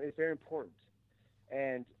very important,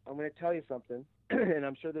 and I'm going to tell you something, and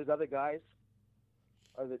I'm sure there's other guys,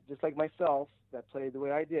 just like myself, that played the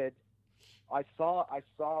way I did. I saw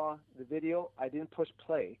the video. I didn't push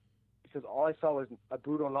play because all I saw was a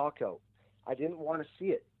brutal knockout. I didn't want to see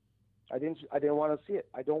it. I didn't want to see it.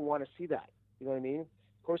 I don't want to see that. You know what I mean?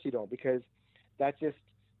 Of course you don't, because that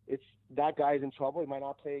guy's in trouble. He might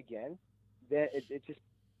not play again. then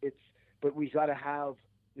but we got to have.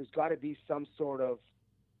 There's got to be some sort of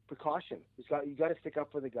precaution. You got to stick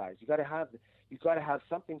up for the guys. You got to have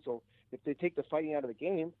something. So if they take the fighting out of the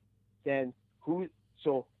game, then who?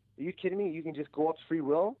 So are you kidding me? You can just go up free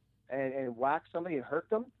will and whack somebody and hurt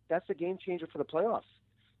them. That's a game changer for the playoffs.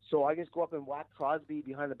 So I just go up and whack Crosby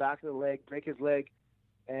behind the back of the leg, break his leg,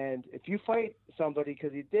 and if you fight somebody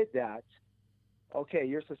because he did that, okay,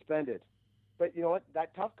 you're suspended. But you know what?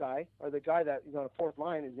 That tough guy or the guy that on the fourth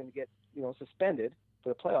line is going to get suspended for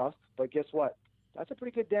the playoffs. But guess what? That's a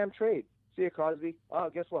pretty good damn trade. See you, Crosby. Oh,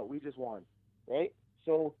 guess what? We just won, right?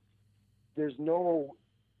 So there's no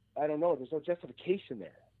justification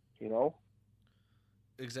there,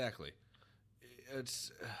 Exactly.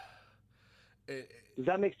 Does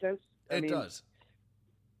that make sense? It does.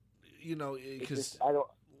 Because I don't.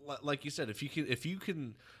 Like you said, if you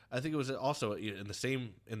can, I think it was also in the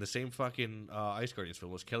same fucking Ice Guardians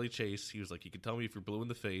film was Kelly Chase. He was like, you can tell me if you're blue in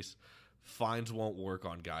the face. Fines won't work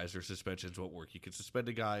on guys or suspensions won't work. You can suspend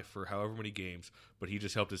a guy for however many games, but he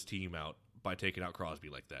just helped his team out by taking out Crosby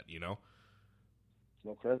like that,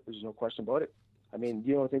 There's no question about it. I mean,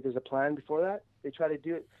 you don't think there's a plan before that? They try to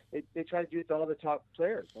do it. They try to do it to all the top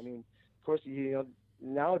players. I mean, of course,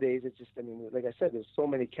 nowadays it's just. I mean, like I said, there's so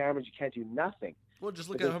many cameras you can't do nothing. Well, just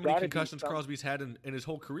look at how many concussions Crosby's had in his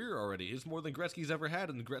whole career already. It's more than Gretzky's ever had,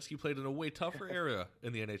 and Gretzky played in a way tougher era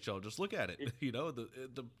in the NHL. Just look at it.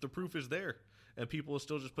 The proof is there, and people will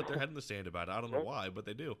still just put their head in the sand about it. I don't know why, but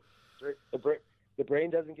they do. The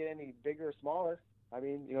brain doesn't get any bigger or smaller. I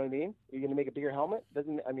mean, you know what I mean? You're going to make a bigger helmet? What are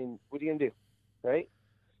you going to do, right?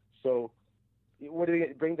 So, what are they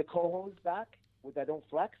going to bring the co-hosts back that don't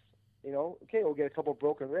flex? Okay, we'll get a couple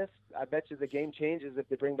broken wrists. I bet you the game changes if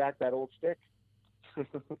they bring back that old stick.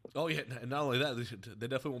 Oh yeah, and not only that, they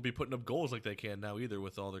definitely won't be putting up goals like they can now either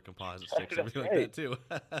with all their composite sticks and everything like that too.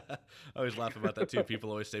 I always laugh about that too.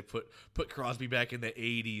 People always say put Crosby back in the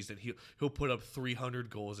 80s and he'll put up 300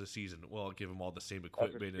 goals a season. Well, I'll give him all the same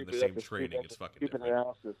equipment and the same training. It's fucking stupid different.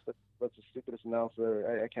 Analysis. That's the stupidest analysis.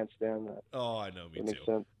 I can't stand that. Oh, I know, me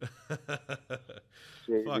too.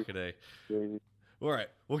 Fucking A. All right,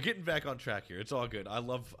 well, getting back on track here. It's all good. I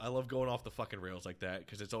love going off the fucking rails like that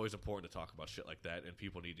because it's always important to talk about shit like that, and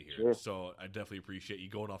people need to hear it. So I definitely appreciate you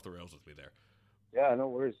going off the rails with me there. Yeah, no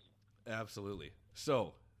worries. Absolutely.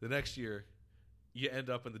 So the next year, you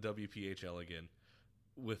end up in the WPHL again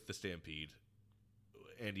with the Stampede,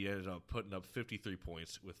 and you ended up putting up 53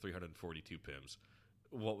 points with 342 PIMs.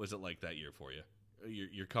 What was it like that year for you?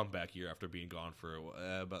 Your comeback year after being gone for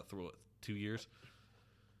about 2 years?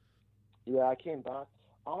 Yeah, I came back.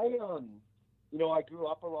 I grew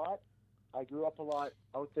up a lot. I grew up a lot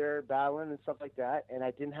out there battling and stuff like that, and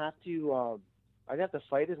I didn't have to. I didn't have to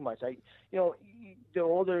fight as much. The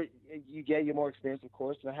older you get, you're more experienced, of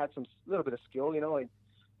course, and I had some little bit of skill, and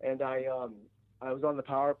I was on the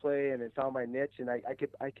power play and I found my niche, and I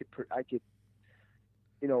could,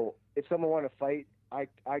 if someone wanted to fight, I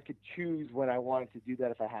could choose when I wanted to do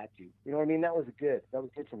that if I had to. You know what I mean? That was good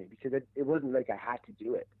for me because it wasn't like I had to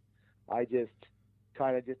do it. I just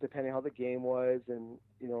kind of depending how the game was, and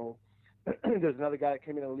there's another guy that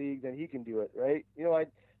came in the league, then he can do it, right?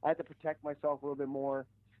 I had to protect myself a little bit more.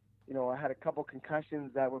 I had a couple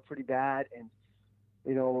concussions that were pretty bad, and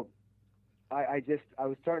I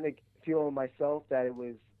was starting to feel in myself that I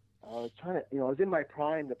was trying to, I was in my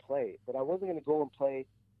prime to play, but I wasn't going to go and play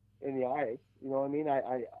in the eye. You know what I mean?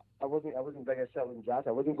 I wasn't like I said, I wasn't drafted.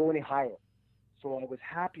 I wasn't going any higher, so I was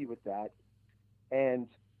happy with that, and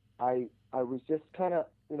I was just kind of,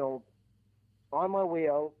 on my way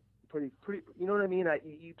out, pretty, you know what I mean?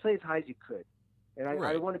 You play as high as you could, and I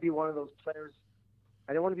didn't want to be one of those players.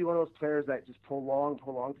 I didn't want to be one of those players that just prolong,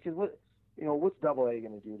 because what's Double A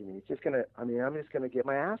going to do to me? It's just gonna, I'm just gonna get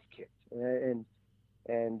my ass kicked, and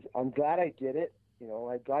I'm glad I did it.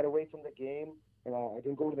 I got away from the game, and I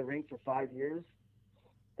didn't go to the rink for 5 years,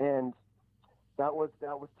 and that was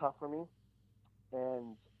tough for me,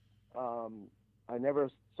 and I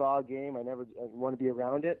never saw a game. I want to be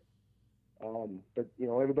around it. But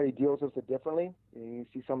everybody deals with it differently. You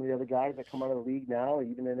see some of the other guys that come out of the league now,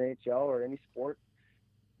 even in NHL or any sport,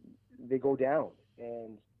 they go down,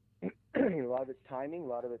 and a lot of it's timing, a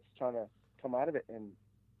lot of it's trying to come out of it. And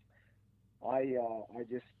I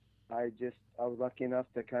was lucky enough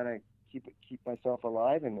to kind of keep myself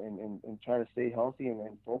alive and try to stay healthy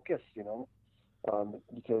and focus,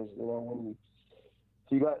 because when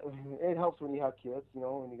it helps when you have kids,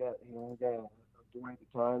 when you got a boy at the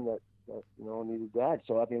time that needed dad.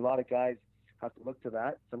 So a lot of guys have to look to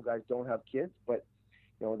that. Some guys don't have kids, but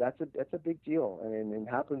that's a big deal. And it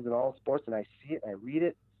happens in all sports, and I see it, I read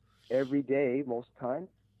it every day most of the time,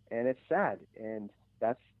 and it's sad. And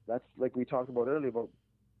that's like we talked about earlier about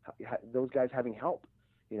those guys having help.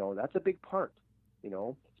 That's a big part.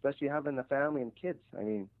 Especially having the family and kids. I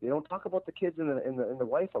mean, they don't talk about the kids and the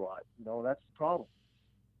wife a lot. That's the problem.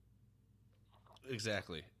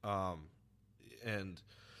 Exactly. And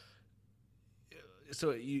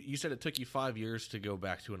so you said it took you 5 years to go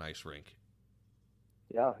back to an ice rink.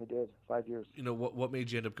 Yeah, I did. 5 years. What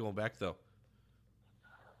made you end up going back though?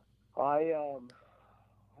 I don't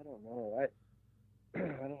know. I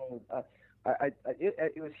don't know.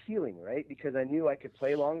 It was healing, right? Because I knew I could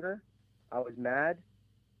play longer. I was mad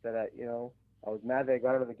that I was mad that I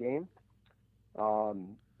got out of the game. I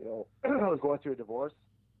was going through a divorce.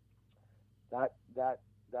 That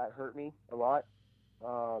hurt me a lot.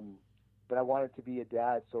 But I wanted to be a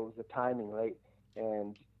dad, so it was the timing, right?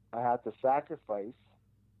 And I had to sacrifice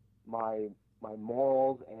my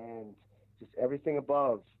morals and just everything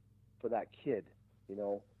above for that kid,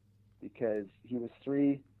 because he was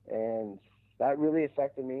 3, and that really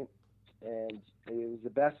affected me, and it was the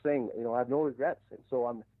best thing. I have no regrets, and so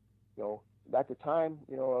I'm, at the time,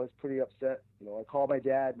 I was pretty upset. I called my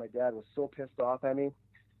dad. My dad was so pissed off at me,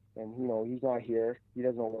 and he's not here. He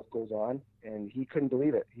doesn't know what goes on, and he couldn't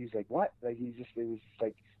believe it. He's like, "What?" Like it was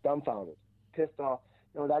like dumbfounded, pissed off.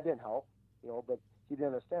 That didn't help, but he didn't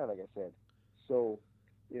understand, like I said. So,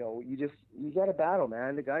 you got to battle,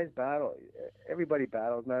 man. The guys battle. Everybody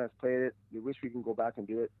battles, man. I've played it. You wish we can go back and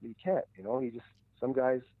do it. You can't, some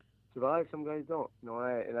guys survive, some guys don't.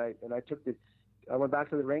 I went back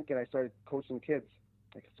to the rink and I started coaching kids.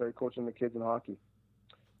 I started coaching the kids in hockey.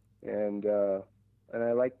 And I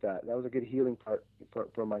liked that. That was a good healing part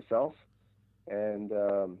for myself. And,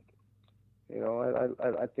 I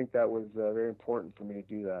think that was very important for me to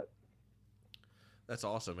do that. That's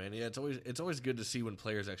awesome, man. Yeah, it's always good to see when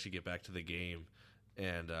players actually get back to the game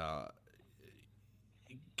and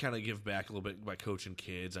kind of give back a little bit by coaching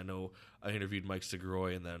kids. I know I interviewed Mike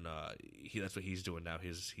Segroy, and then that's what he's doing now.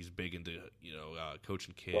 He's big into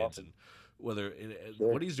coaching kids, awesome. And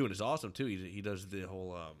what he's doing is awesome too. He does the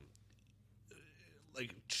whole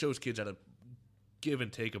shows kids how to give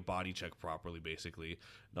and take a body check properly, basically,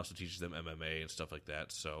 and also teaches them MMA and stuff like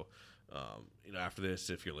that. So, after this,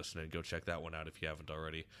 if you're listening, go check that one out if you haven't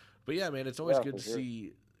already. But yeah, man, it's always good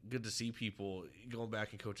to see people going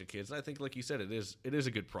back and coaching kids. And I think, like you said, it is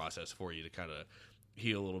a good process for you to kind of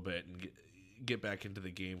heal a little bit and get back into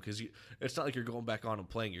the game, because it's not like you're going back on and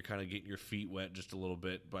playing. You're kind of getting your feet wet just a little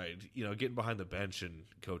bit by getting behind the bench and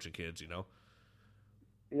coaching kids.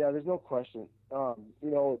 Yeah, there's no question.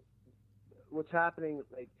 What's happening,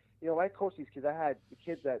 I coach these kids. I had the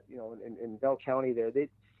kids that, in Bell County there, they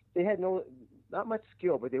had not much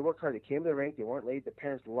skill, but they worked hard. They came to the rink. They weren't late. The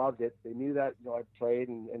parents loved it. They knew that, I played,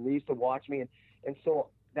 and they used to watch me. And so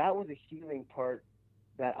that was a healing part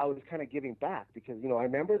that I was kind of giving back, because, I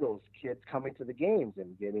remember those kids coming to the games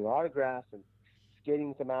and getting autographs and skating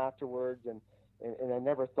with them afterwards. And I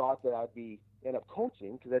never thought that I'd end up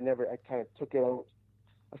coaching, because I kind of took it out.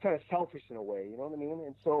 I was kind of selfish in a way, you know what I mean?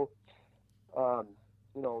 And so, how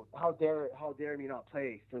dare me not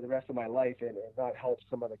play for the rest of my life and not help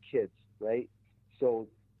some other kids, right? So,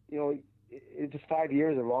 it's just 5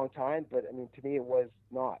 years is a long time, but I mean, to me, it was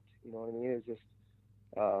not. You know what I mean? It's just,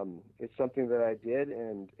 it's something that I did,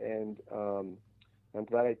 and I'm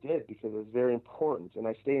glad I did, because it was very important. And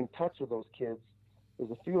I stay in touch with those kids.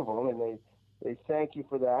 There's a few of them, and they thank you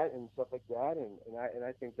for that and stuff like that, and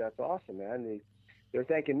I think that's awesome, man. They're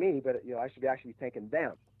thanking me, but I should be actually thanking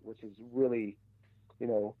them, which is really,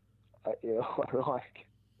 ironic.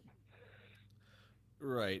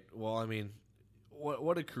 Right. Well, I mean,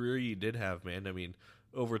 what a career you did have, man. I mean,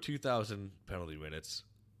 over 2,000 penalty minutes,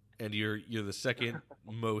 and you're the second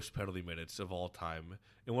most penalty minutes of all time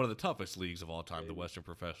in one of the toughest leagues of all time, the Western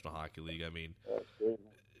Professional Hockey League. I mean,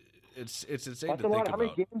 it's insane to think about. How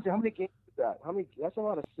many games is that? That's a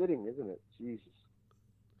lot of sitting, isn't it? Jesus.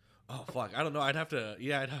 Oh fuck! I don't know. I'd have to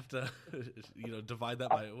divide that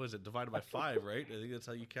by divided by 5, right? I think that's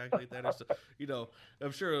how you calculate that. So,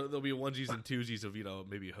 I'm sure there'll be onesies and twosies of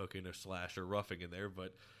maybe hooking or slash or roughing in there,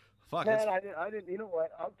 but fuck. Man, I didn't. You know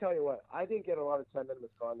what? I'll tell you what. I didn't get a lot of 10-minute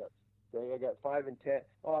misconduct. Okay? I got 5 and 10.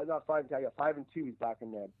 Oh, not 5 and 10. I got 5 and 2s back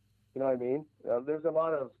in then. You know what I mean? There's a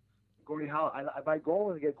lot of Gordie Howe. My goal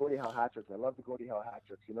was to get Gordie Howe hat tricks. I love the Gordie Howe hat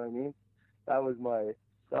tricks. You know what I mean? That was my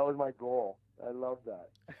goal. I love that.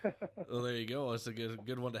 Well, there you go. It's a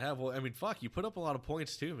good one to have. Well, I mean, fuck, you put up a lot of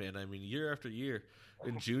points too, man. I mean, year after year.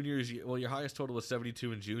 In juniors, your highest total was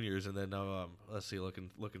 72 in juniors, and then let's see,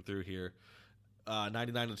 looking through here,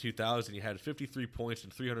 99 to 2000, you had 53 points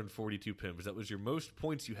and 342 PIMs. That was your most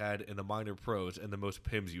points you had in the minor pros, and the most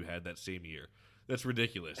PIMs you had that same year. That's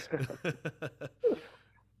ridiculous.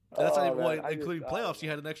 That's not even what, including playoffs. You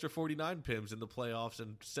had an extra 49 pims in the playoffs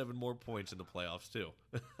and 7 more points in the playoffs too.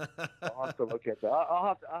 I'll have to look at that. I'll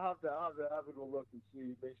have to have a go look and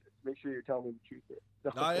see. Make sure you're telling me the truth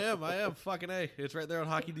there. I am. Fucking A. It's right there on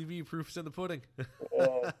Hockey TV. Proof's in the pudding.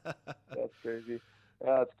 That's crazy.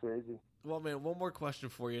 That's crazy. Well, man, one more question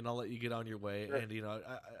for you, and I'll let you get on your way. Sure. And,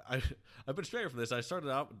 I've been straying from this. I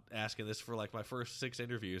started out asking this for, like, my first 6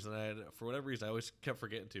 interviews, and for whatever reason, I always kept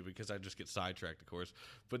forgetting to because I just get sidetracked, of course.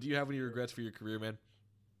 But do you have any regrets for your career, man?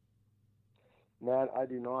 Man, I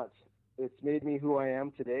do not. It's made me who I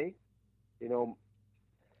am today.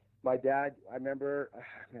 My dad, I remember,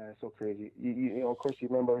 man, it's so crazy. You know, of course, you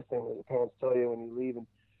remember everything that your parents tell you when you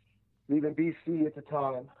leave in BC at the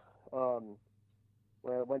time.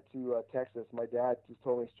 When I went to Texas, my dad just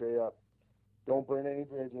told me straight up, don't burn any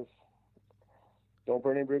bridges. Don't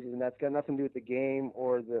burn any bridges. And that's got nothing to do with the game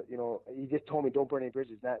or he just told me don't burn any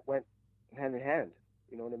bridges. And that went hand in hand.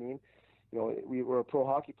 You know what I mean? We were pro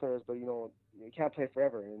hockey players, but, you can't play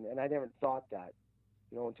forever. And I never thought that,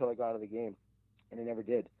 until I got out of the game. And I never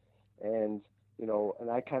did. And, and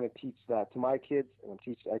I kind of teach that to my kids. And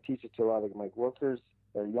I teach it to a lot of my workers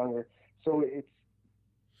that are younger. So it's,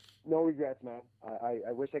 no regrets, man.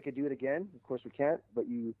 I wish I could do it again. Of course we can't, but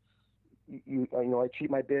I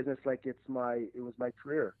treat my business like it was my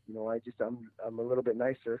career. I'm a little bit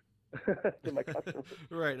nicer to my customers.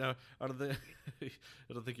 Right. Now, I don't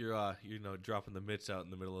think you're dropping the mitts out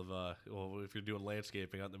in the middle of if you're doing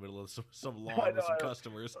landscaping out in the middle of some lawn with some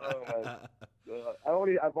customers. I've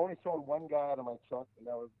only thrown one guy out of my truck, and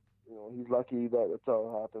that was he's lucky that that's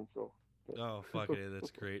all that happened. So. Oh, fuck it.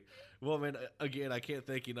 That's great. Well, man, again, I can't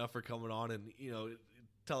thank you enough for coming on and,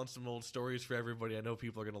 telling some old stories for everybody. I know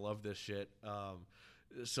people are going to love this shit.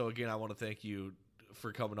 So, again, I want to thank you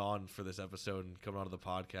for coming on for this episode and coming on to the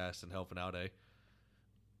podcast and helping out, eh?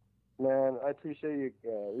 Man, I appreciate you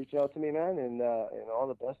reaching out to me, man, and all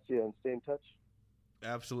the best to you, and stay in touch.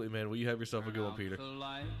 Absolutely, man. Well, you have yourself a good one, Peter.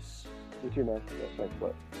 You too, man. Yeah, thanks,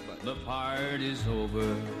 bye. The party's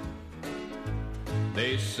over.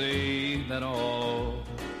 They say that all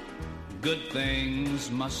good things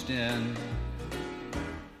must end.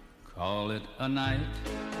 Call it a night.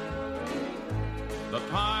 The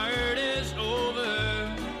party's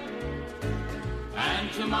over,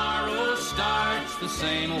 and tomorrow starts the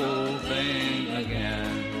same old thing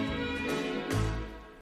again.